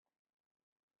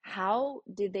 How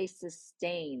did they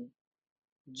sustain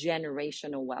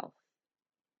generational wealth?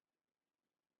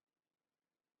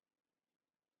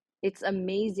 It's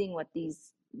amazing what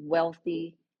these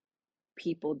wealthy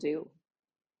people do.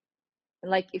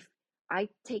 And like, if I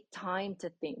take time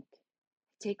to think,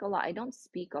 take a lot, I don't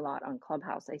speak a lot on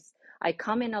Clubhouse. I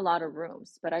come in a lot of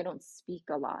rooms, but I don't speak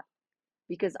a lot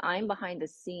because I'm behind the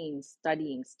scenes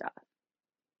studying stuff,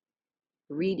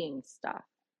 reading stuff,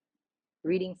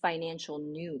 reading financial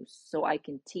news so I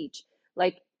can teach.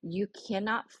 Like, you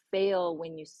cannot fail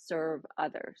when you serve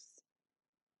others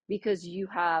because you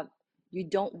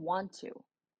don't want to,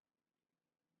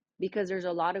 because there's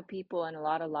a lot of people and a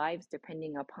lot of lives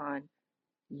depending upon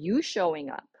you showing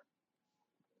up.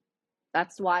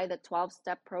 That's why the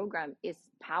 12-step program is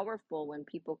powerful when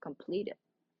people complete it.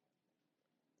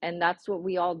 And that's what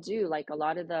we all do. Like a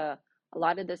lot of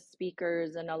the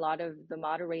speakers and a lot of the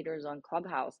moderators on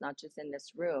Clubhouse, not just in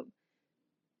this room,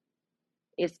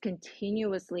 is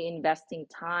continuously investing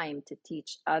time to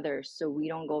teach others so we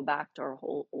don't go back to our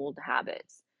whole old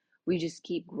habits. We just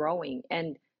keep growing.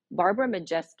 And Barbara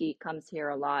Majeski comes here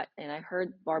a lot, and I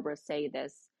heard Barbara say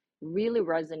this, really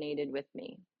resonated with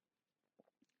me.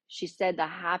 She said the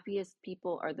happiest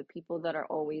people are the people that are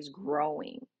always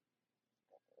growing.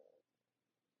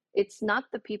 It's not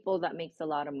the people that makes a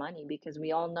lot of money, because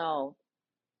we all know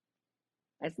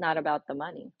it's not about the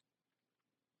money.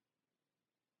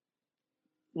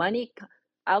 Money,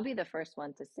 I'll be the first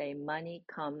one to say money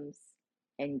comes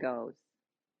and goes.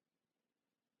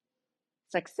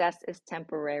 Success is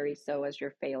temporary, so is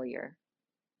your failure.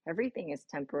 Everything is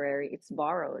temporary, it's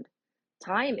borrowed.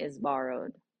 Time is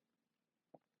borrowed.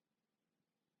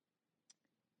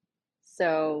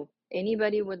 So,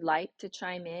 anybody would like to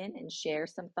chime in and share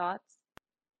some thoughts?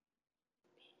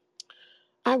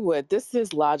 I would. This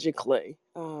is logically.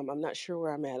 I'm not sure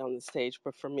where I'm at on the stage,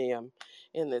 but for me, I'm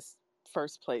in this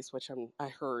first place, which I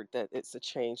heard that it's a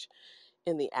change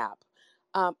in the app.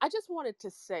 I just wanted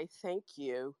to say thank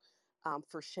you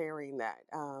for sharing that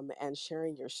and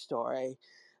sharing your story.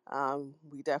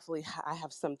 We definitely, I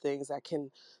have some things I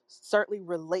can certainly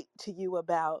relate to you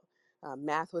about.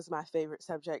 Math was my favorite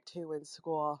subject too in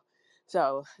school.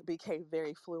 So became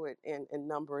very fluent in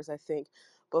numbers, I think,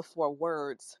 before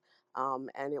words.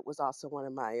 And it was also one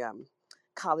of my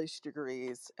college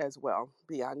degrees as well,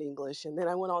 beyond English. And then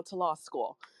I went on to law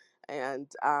school and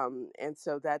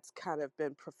so that's kind of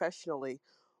been professionally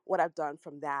what I've done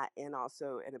from that, and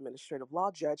also an administrative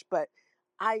law judge. But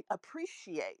I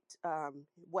appreciate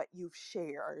what you've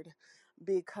shared,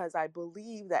 because I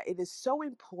believe that it is so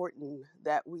important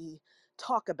that we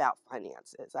talk about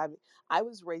finances. I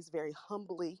was raised very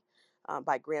humbly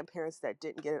by grandparents that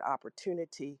didn't get an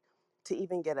opportunity to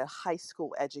even get a high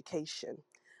school education,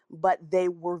 but they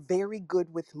were very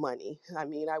good with money. I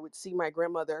mean, I would see my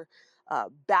grandmother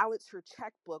balance her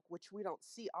checkbook, which we don't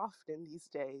see often these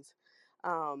days.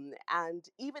 And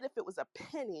even if it was a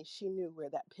penny, she knew where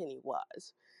that penny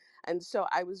was. And so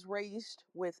I was raised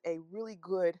with a really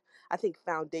good, I think,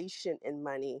 foundation in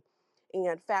money.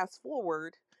 And fast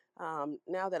forward,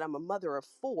 now that I'm a mother of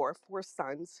four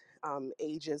sons,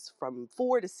 ages from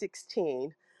 4 to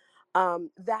 16,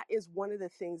 that is one of the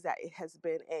things that it has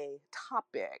been a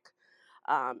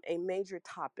major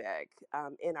topic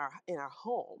in our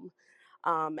home,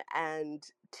 and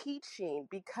teaching,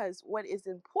 because what is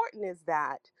important is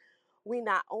that we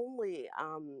not only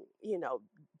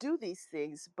do these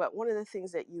things, but one of the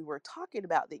things that you were talking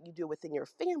about that you do within your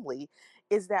family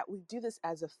is that we do this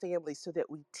as a family so that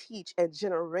we teach, and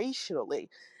generationally,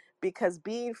 because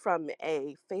being from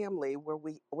a family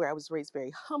where I was raised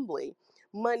very humbly,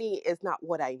 money is not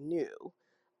what I knew.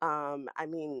 I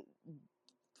mean,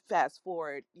 fast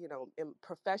forward,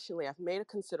 professionally, I've made a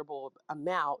considerable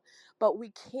amount, but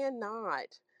we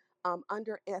cannot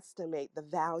underestimate the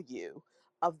value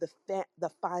of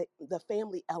the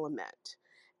family element.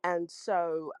 And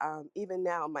so, even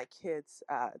now, my kids,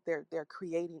 they're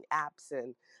creating apps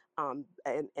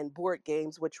and board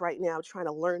games, which right now trying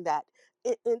to learn that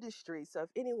industry. So if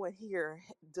anyone here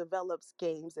develops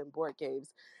games and board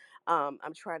games, I'm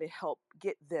trying to help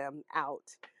get them out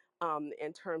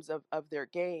in terms of their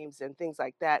games and things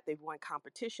like that. They've won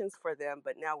competitions for them,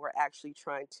 but now we're actually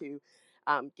trying to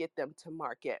get them to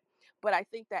market. But I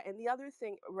think that, and the other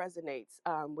thing resonates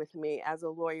with me as a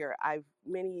lawyer. I've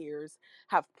many years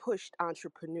have pushed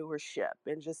entrepreneurship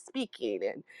and just speaking,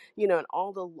 and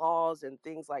all the laws and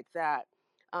things like that,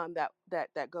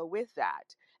 that go with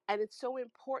that. And it's so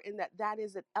important that that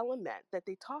is an element that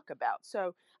they talk about.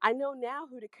 So I know now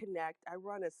who to connect. I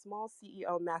run a small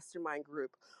CEO mastermind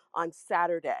group on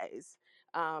Saturdays.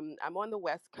 I'm on the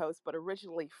West Coast, but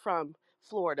originally from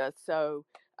Florida. So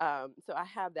I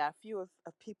have that. A few of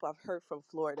people I've heard from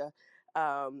Florida.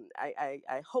 I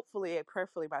hopefully and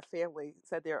prayerfully, my family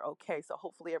said they're okay. So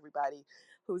hopefully everybody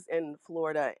who's in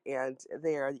Florida and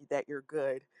there, that you're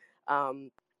good.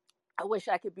 Um, I wish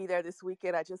I could be there this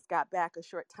weekend. I just got back a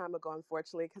short time ago,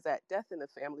 unfortunately, because I had death in the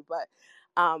family. But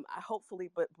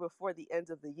but before the end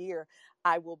of the year,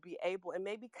 I will be able and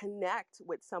maybe connect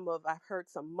with some of. I've heard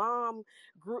some mom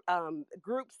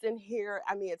groups in here.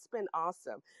 I mean, it's been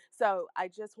awesome. So I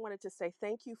just wanted to say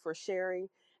thank you for sharing,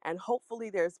 and hopefully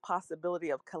there's possibility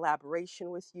of collaboration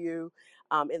with you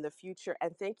in the future.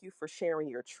 And thank you for sharing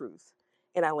your truth.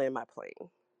 And I land my plane.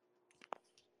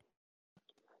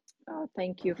 Oh,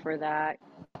 thank you for that.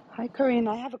 Hi, Corinne.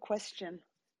 I have a question.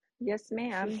 Yes,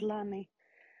 This is ma'am. Lani.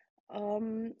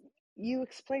 Um, you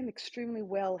explained extremely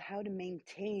well how to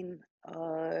maintain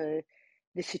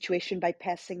the situation by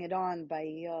passing it on, by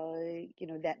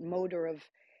that motor of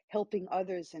helping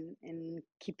others and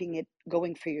keeping it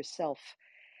going for yourself.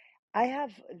 I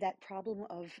have that problem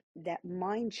of that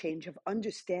mind change of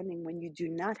understanding when you do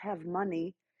not have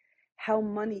money, how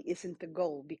money isn't the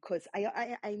goal. Because I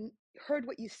heard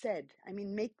what you said. I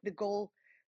mean, make the goal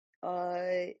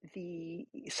the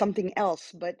something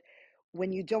else, but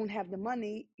when you don't have the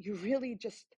money, you really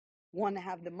just want to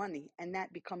have the money, and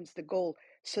that becomes the goal.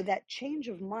 So that change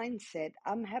of mindset,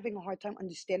 I'm having a hard time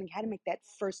understanding how to make that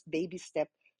first baby step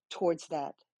towards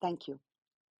that. Thank you.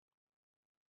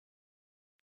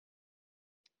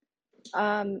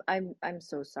 I'm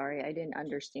so sorry. I didn't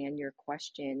understand your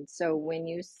question. So when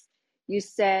you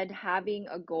said having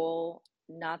a goal,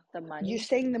 not the You're money.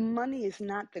 saying the money is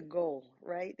not the goal,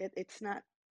 right? It's not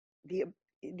the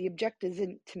objective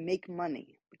isn't to make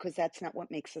money, because that's not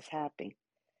what makes us happy.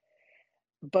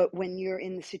 But when you're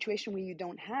in the situation where you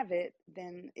don't have it,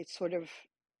 then it's sort of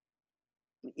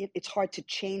it's hard to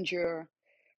change your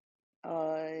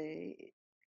the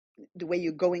way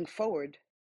you're going forward.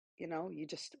 You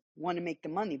just want to make the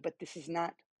money, but this is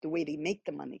not the way to make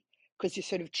the money, because you're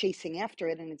sort of chasing after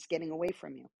it and it's getting away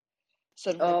from you.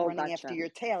 Sort of like Oh, running after gotcha. your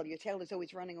tail. Your tail is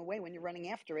always running away when you're running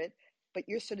after it, but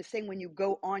you're sort of saying when you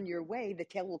go on your way, the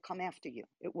tail will come after you.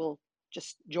 It will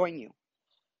just join you.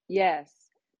 Yes.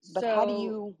 But how do So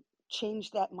you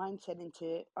change that mindset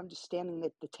into understanding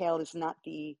that the tail is not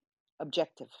the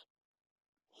objective?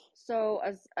 so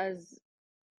as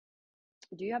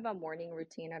do you have a morning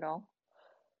routine at all?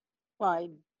 Well, I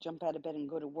jump out of bed and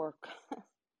go to work.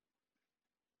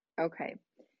 Okay.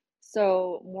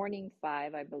 So Morning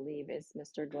Five, I believe, is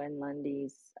Mr. Glenn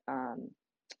Lundy's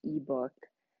ebook.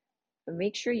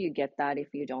 Make sure you get that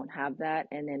if you don't have that,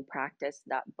 and then practice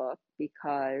that book,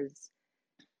 because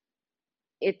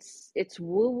it's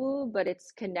woo woo, but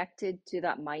it's connected to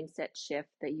that mindset shift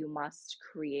that you must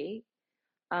create.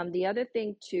 The other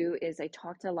thing too is I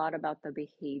talked a lot about the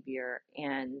behavior,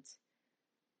 and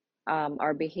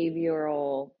our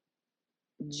behavioral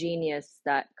genius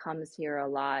that comes here a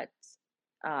lot,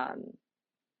 um,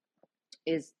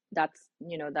 is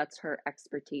that's her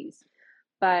expertise.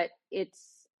 But it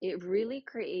really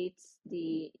creates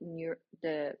the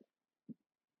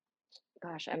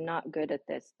gosh, I'm not good at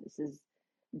this. This is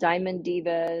Diamond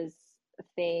Divas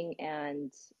thing,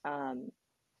 and I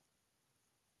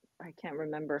can't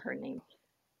remember her name.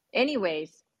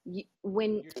 Anyways,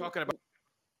 when You're talking about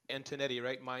Antonetti,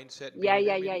 right? Mindset yeah, behavior,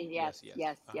 yeah, yeah, maybe? yes, Yes, yes.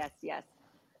 yes, Uh-huh. yes, yes.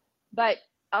 But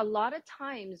a lot of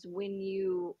times when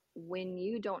you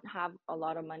don't have a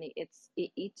lot of money, it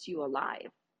eats you alive,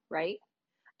 right?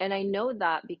 And I know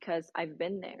that because I've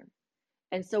been there.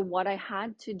 And so what I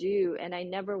had to do, and I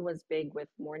never was big with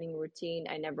morning routine.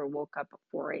 I never woke up at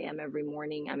 4 a.m. every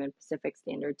morning. I'm in Pacific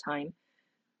Standard Time.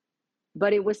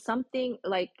 But it was something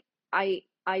like I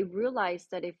realized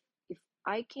that if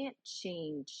I can't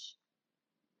change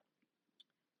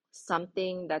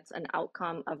something that's an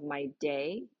outcome of my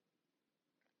day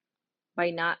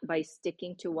by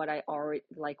sticking to what I already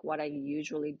like what I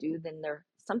usually do, then there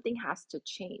something has to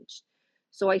change.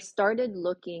 So I started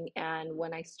looking, and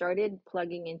when I started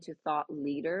plugging into thought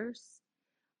leaders,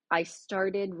 I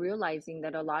started realizing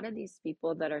that a lot of these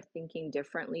people that are thinking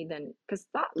differently than, because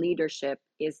thought leadership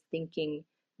is thinking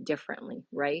differently,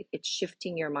 right? It's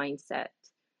shifting your mindset.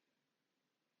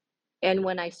 And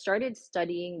when I started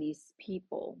studying these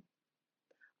people,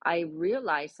 I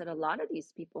realized that a lot of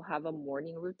these people have a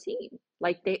morning routine.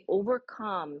 Like they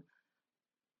overcome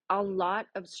a lot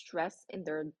of stress in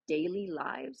their daily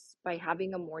lives by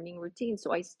having a morning routine.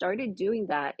 So I started doing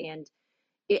that, and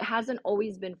it hasn't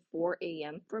always been 4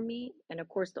 a.m. for me. And of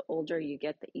course, the older you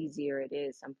get, the easier it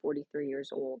is. I'm 43 years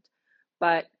old,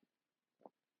 but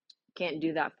can't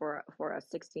do that for a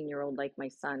 16-year-old like my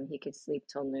son. He could sleep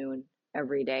till noon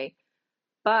every day.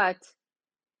 But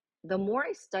the more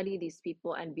I study these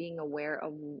people and being aware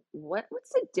of what's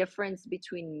the difference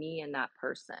between me and that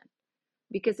person,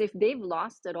 because if they've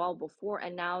lost it all before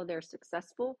and now they're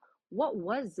successful, what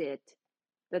was it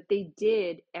that they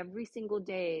did every single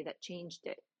day that changed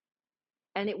it?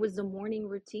 And it was the morning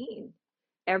routine.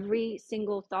 Every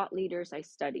single thought leaders I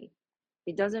study,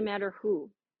 it doesn't matter who.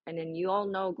 And then you all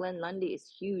know Glenn Lundy is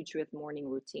huge with morning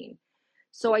routine.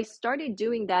 So I started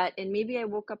doing that, and maybe I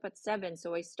woke up at 7,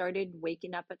 so I started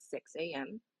waking up at 6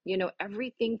 a.m.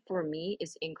 Everything for me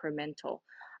is incremental.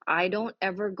 I don't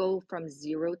ever go from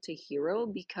zero to hero,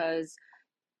 because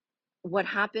what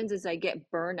happens is I get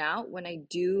burnt out when I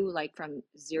do like from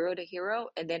zero to hero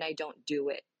and then I don't do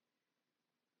it.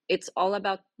 It's all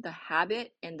about the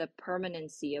habit and the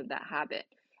permanency of that habit.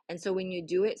 And so when you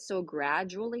do it so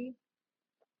gradually,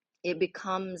 it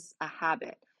becomes a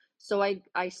habit. So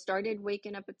I started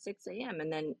waking up at 6 a.m.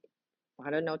 and then, I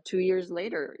don't know, 2 years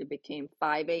later, it became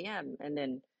 5 a.m. And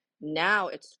then now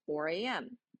it's 4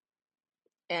 a.m.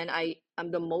 And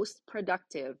I'm the most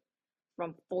productive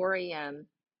from 4 a.m.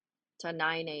 to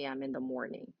 9 a.m. in the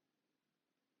morning.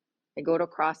 I go to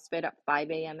CrossFit at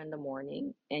 5 a.m. in the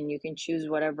morning, and you can choose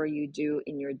whatever you do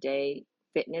in your day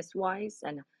fitness wise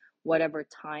and whatever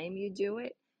time you do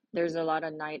it. There's a lot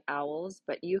of night owls,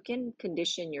 but you can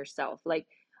condition yourself. Like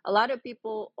a lot of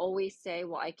people always say,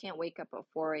 well, I can't wake up at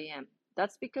 4 a.m.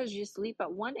 That's because you sleep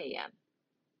at 1 a.m.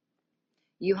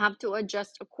 You have to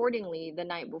adjust accordingly the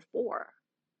night before.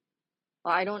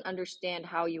 Well, I don't understand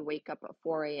how you wake up at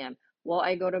 4 a.m. Well,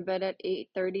 I go to bed at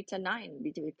 8:30 to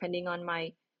 9, depending on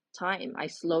my time. I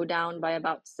slow down by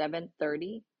about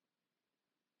 7:30.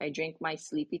 I drink my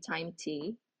sleepy time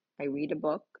tea. I read a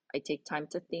book. I take time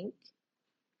to think.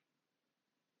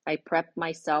 I prep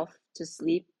myself to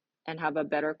sleep and have a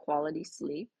better quality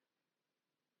sleep.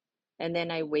 And then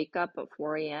I wake up at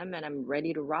 4 a.m. and I'm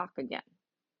ready to rock again,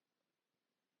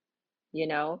 you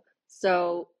know?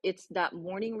 So it's that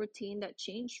morning routine that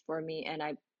changed for me. And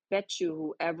I bet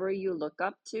you whoever you look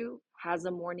up to has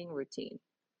a morning routine.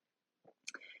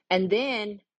 And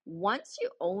then once you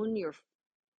own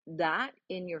that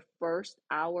in your first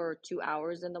hour or 2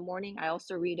 hours in the morning, I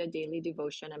also read a daily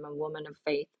devotion. I'm a woman of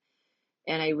faith.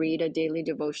 And I read a daily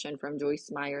devotion from Joyce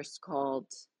Myers called,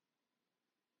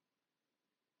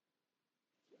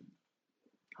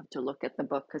 I have to look at the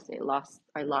book because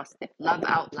I lost it. Love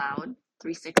Out Loud,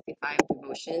 365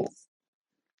 Devotions.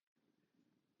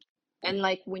 And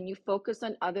like when you focus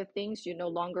on other things, you no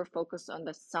longer focus on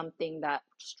the something that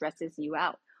stresses you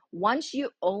out. Once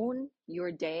you own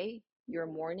your day, your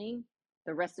morning,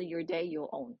 the rest of your day you'll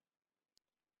own,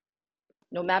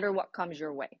 no matter what comes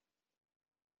your way.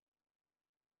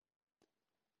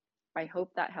 I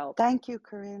hope that helps. Thank you,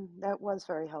 Corinne. That was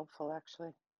very helpful,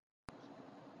 actually.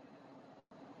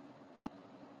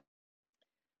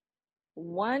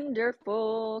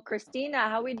 Wonderful. Christina,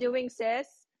 how we doing, sis?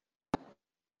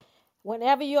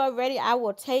 Whenever you are ready, I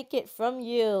will take it from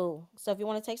you. So if you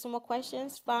want to take some more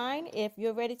questions, fine. If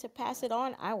you're ready to pass it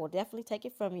on, I will definitely take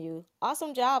it from you.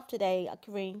 Awesome job today,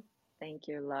 Kareem. Thank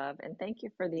you, love. And thank you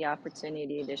for the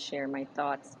opportunity to share my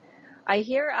thoughts. I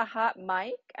hear a hot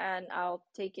mic, and I'll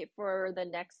take it for the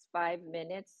next 5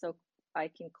 minutes so I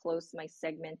can close my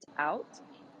segment out.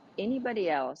 Anybody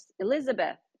else?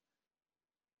 Elizabeth.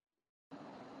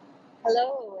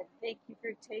 Hello, and thank you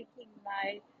for taking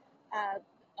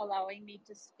allowing me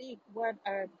to speak. What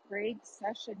a great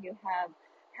session you have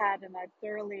had, and I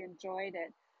thoroughly enjoyed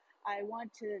it. I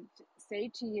want to say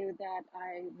to you that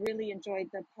I really enjoyed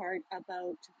the part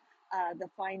about the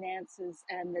finances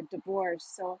and the divorce.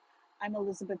 So I'm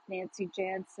Elizabeth Nancy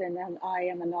Jansen, and I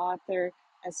am an author,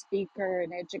 a speaker,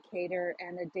 an educator,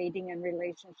 and a dating and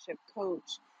relationship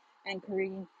coach. And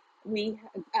Corinne, we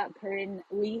have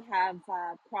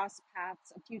crossed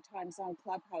paths a few times on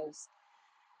Clubhouse,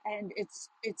 and it's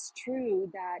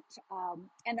true that,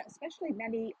 and especially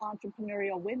many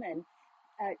entrepreneurial women,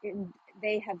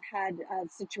 they have had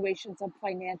situations of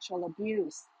financial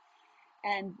abuse,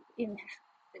 and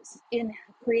in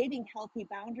creating healthy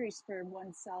boundaries for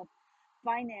oneself,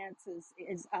 finances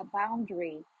is a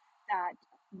boundary that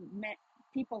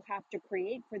people have to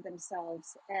create for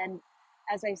themselves. And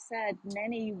as I said,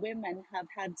 many women have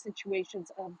had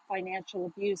situations of financial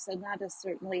abuse, and that has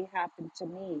certainly happened to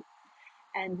me.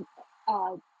 And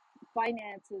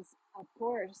finances, of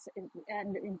course,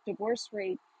 and in divorce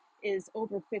rate is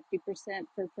over 50%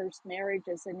 for first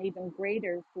marriages and even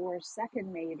greater for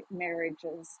second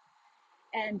marriages.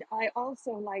 And I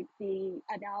also like the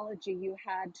analogy you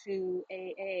had to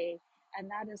AA, and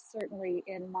that is certainly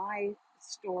in my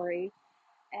story.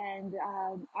 And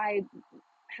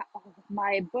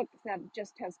my book that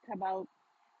just has come out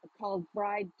called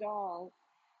Bride Doll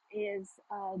is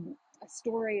a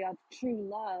story of true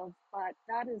love, but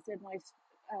that is in my,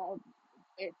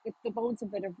 it's the bones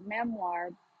of it of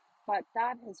memoir, but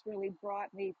that has really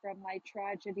brought me from my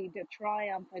tragedy to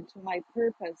triumph and to my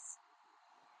purpose.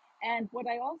 And what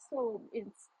I also,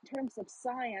 in terms of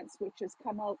science, which has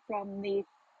come out from the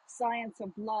Science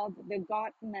of Love, the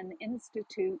Gottman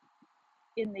Institute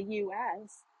in the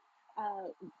US,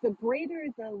 the greater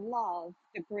the love,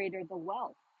 the greater the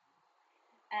wealth.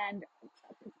 And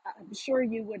I'm sure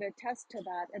you would attest to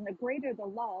that. And the greater the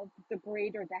love, the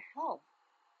greater the health.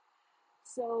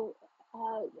 So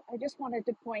I just wanted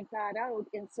to point that out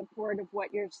in support of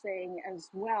what you're saying as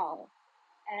well.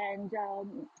 And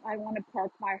I want to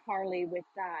park my Harley with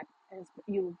that, as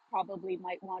you probably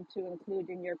might want to include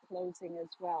in your closing as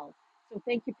well. So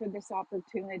thank you for this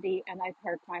opportunity, and I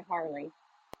park my Harley.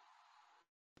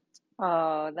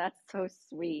 Oh, that's so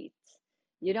sweet.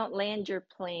 You don't land your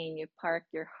plane, you park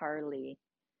your Harley.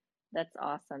 That's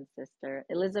awesome, sister.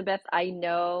 Elizabeth, I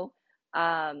know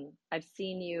I've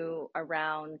seen you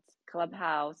around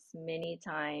Clubhouse many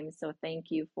times, so thank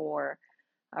you for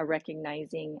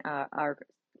recognizing our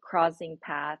crossing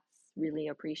paths. Really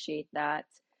appreciate that.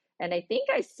 And I think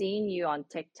I've seen you on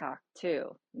TikTok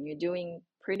too. You're doing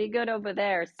Pretty good over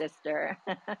there, sister.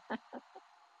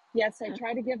 Yes, I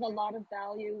try to give a lot of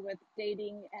value with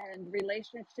dating and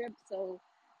relationships. So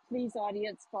please,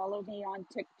 audience, follow me on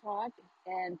TikTok.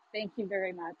 And thank you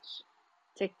very much.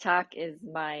 TikTok is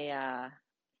my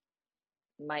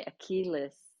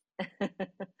Achilles.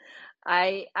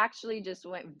 I actually just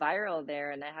went viral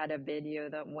there, and I had a video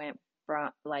that went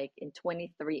from like in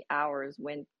 23 hours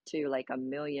went to like 1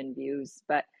 million views,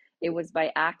 but it was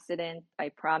by accident. I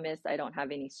promise I don't have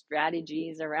any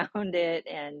strategies around it,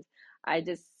 and I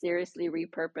just seriously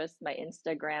repurposed my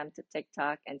Instagram to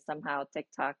TikTok, and somehow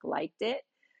TikTok liked it.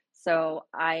 So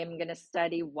I'm gonna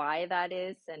study why that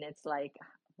is, and it's like,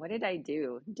 what did I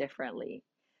do differently?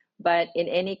 But in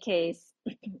any case,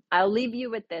 I'll leave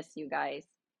you with this, you guys.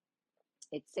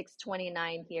 It's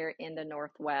 6:29 here in the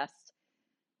Northwest.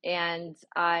 And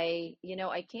I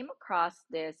came across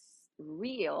this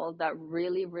reel that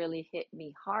really, really hit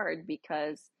me hard,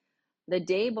 because the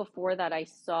day before that, I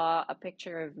saw a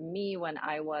picture of me when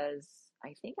I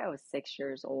think I was 6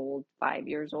 years old, 5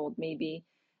 years old maybe.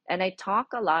 And I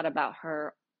talk a lot about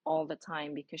her all the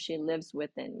time because she lives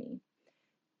within me.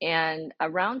 And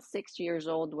around 6 years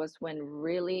old was when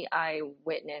really I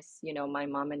witnessed, my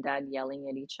mom and dad yelling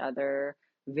at each other,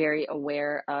 very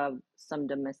aware of some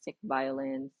domestic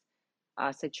violence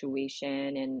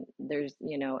situation. And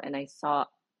and I saw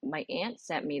my aunt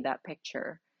sent me that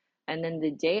picture. And then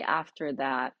the day after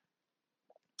that,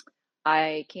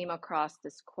 I came across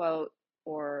this quote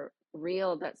or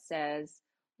reel that says,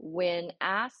 when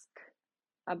asked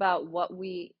about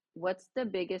what's the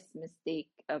biggest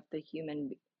mistake of the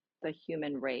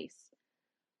human race,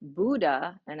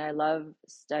 Buddha, and I love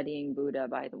studying Buddha,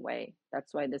 by the way,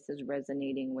 that's why this is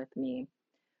resonating with me.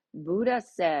 Buddha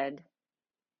said,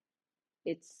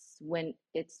 it's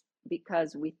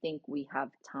because we think we have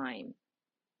time.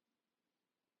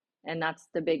 And that's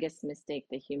the biggest mistake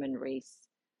the human race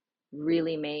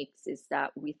really makes, is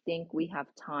that we think we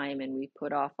have time and we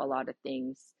put off a lot of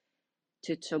things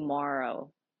to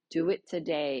tomorrow. Do it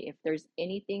today. If there's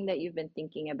anything that you've been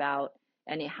thinking about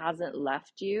and it hasn't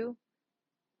left you,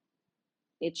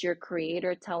 it's your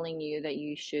creator telling you that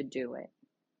you should do it.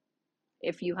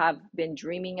 If you have been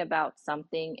dreaming about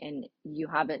something and you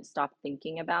haven't stopped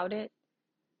thinking about it,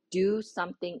 do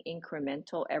something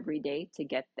incremental every day to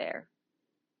get there.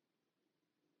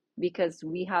 Because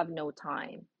we have no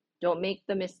time. Don't make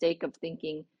the mistake of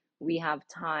thinking we have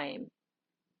time,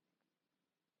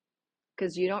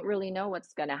 because you don't really know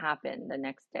what's going to happen the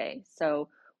next day. So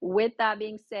with that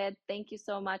being said, thank you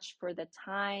so much for the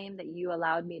time that you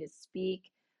allowed me to speak.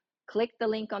 Click the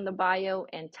link on the bio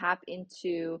and tap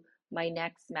into my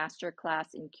next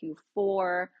masterclass in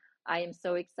Q4. I am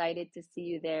so excited to see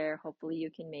you there. Hopefully you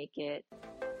can make it.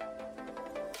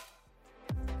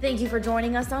 Thank you for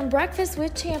joining us on Breakfast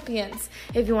with Champions.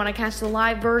 If you want to catch the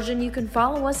live version, you can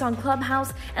follow us on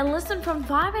Clubhouse and listen from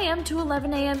 5 a.m. to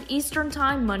 11 a.m. Eastern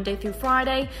Time, Monday through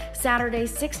Friday,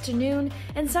 Saturdays 6 to noon,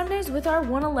 and Sundays with our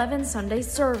 111 Sunday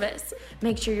service.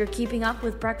 Make sure you're keeping up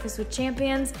with Breakfast with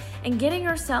Champions and getting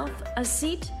yourself a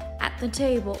seat at the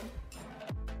table.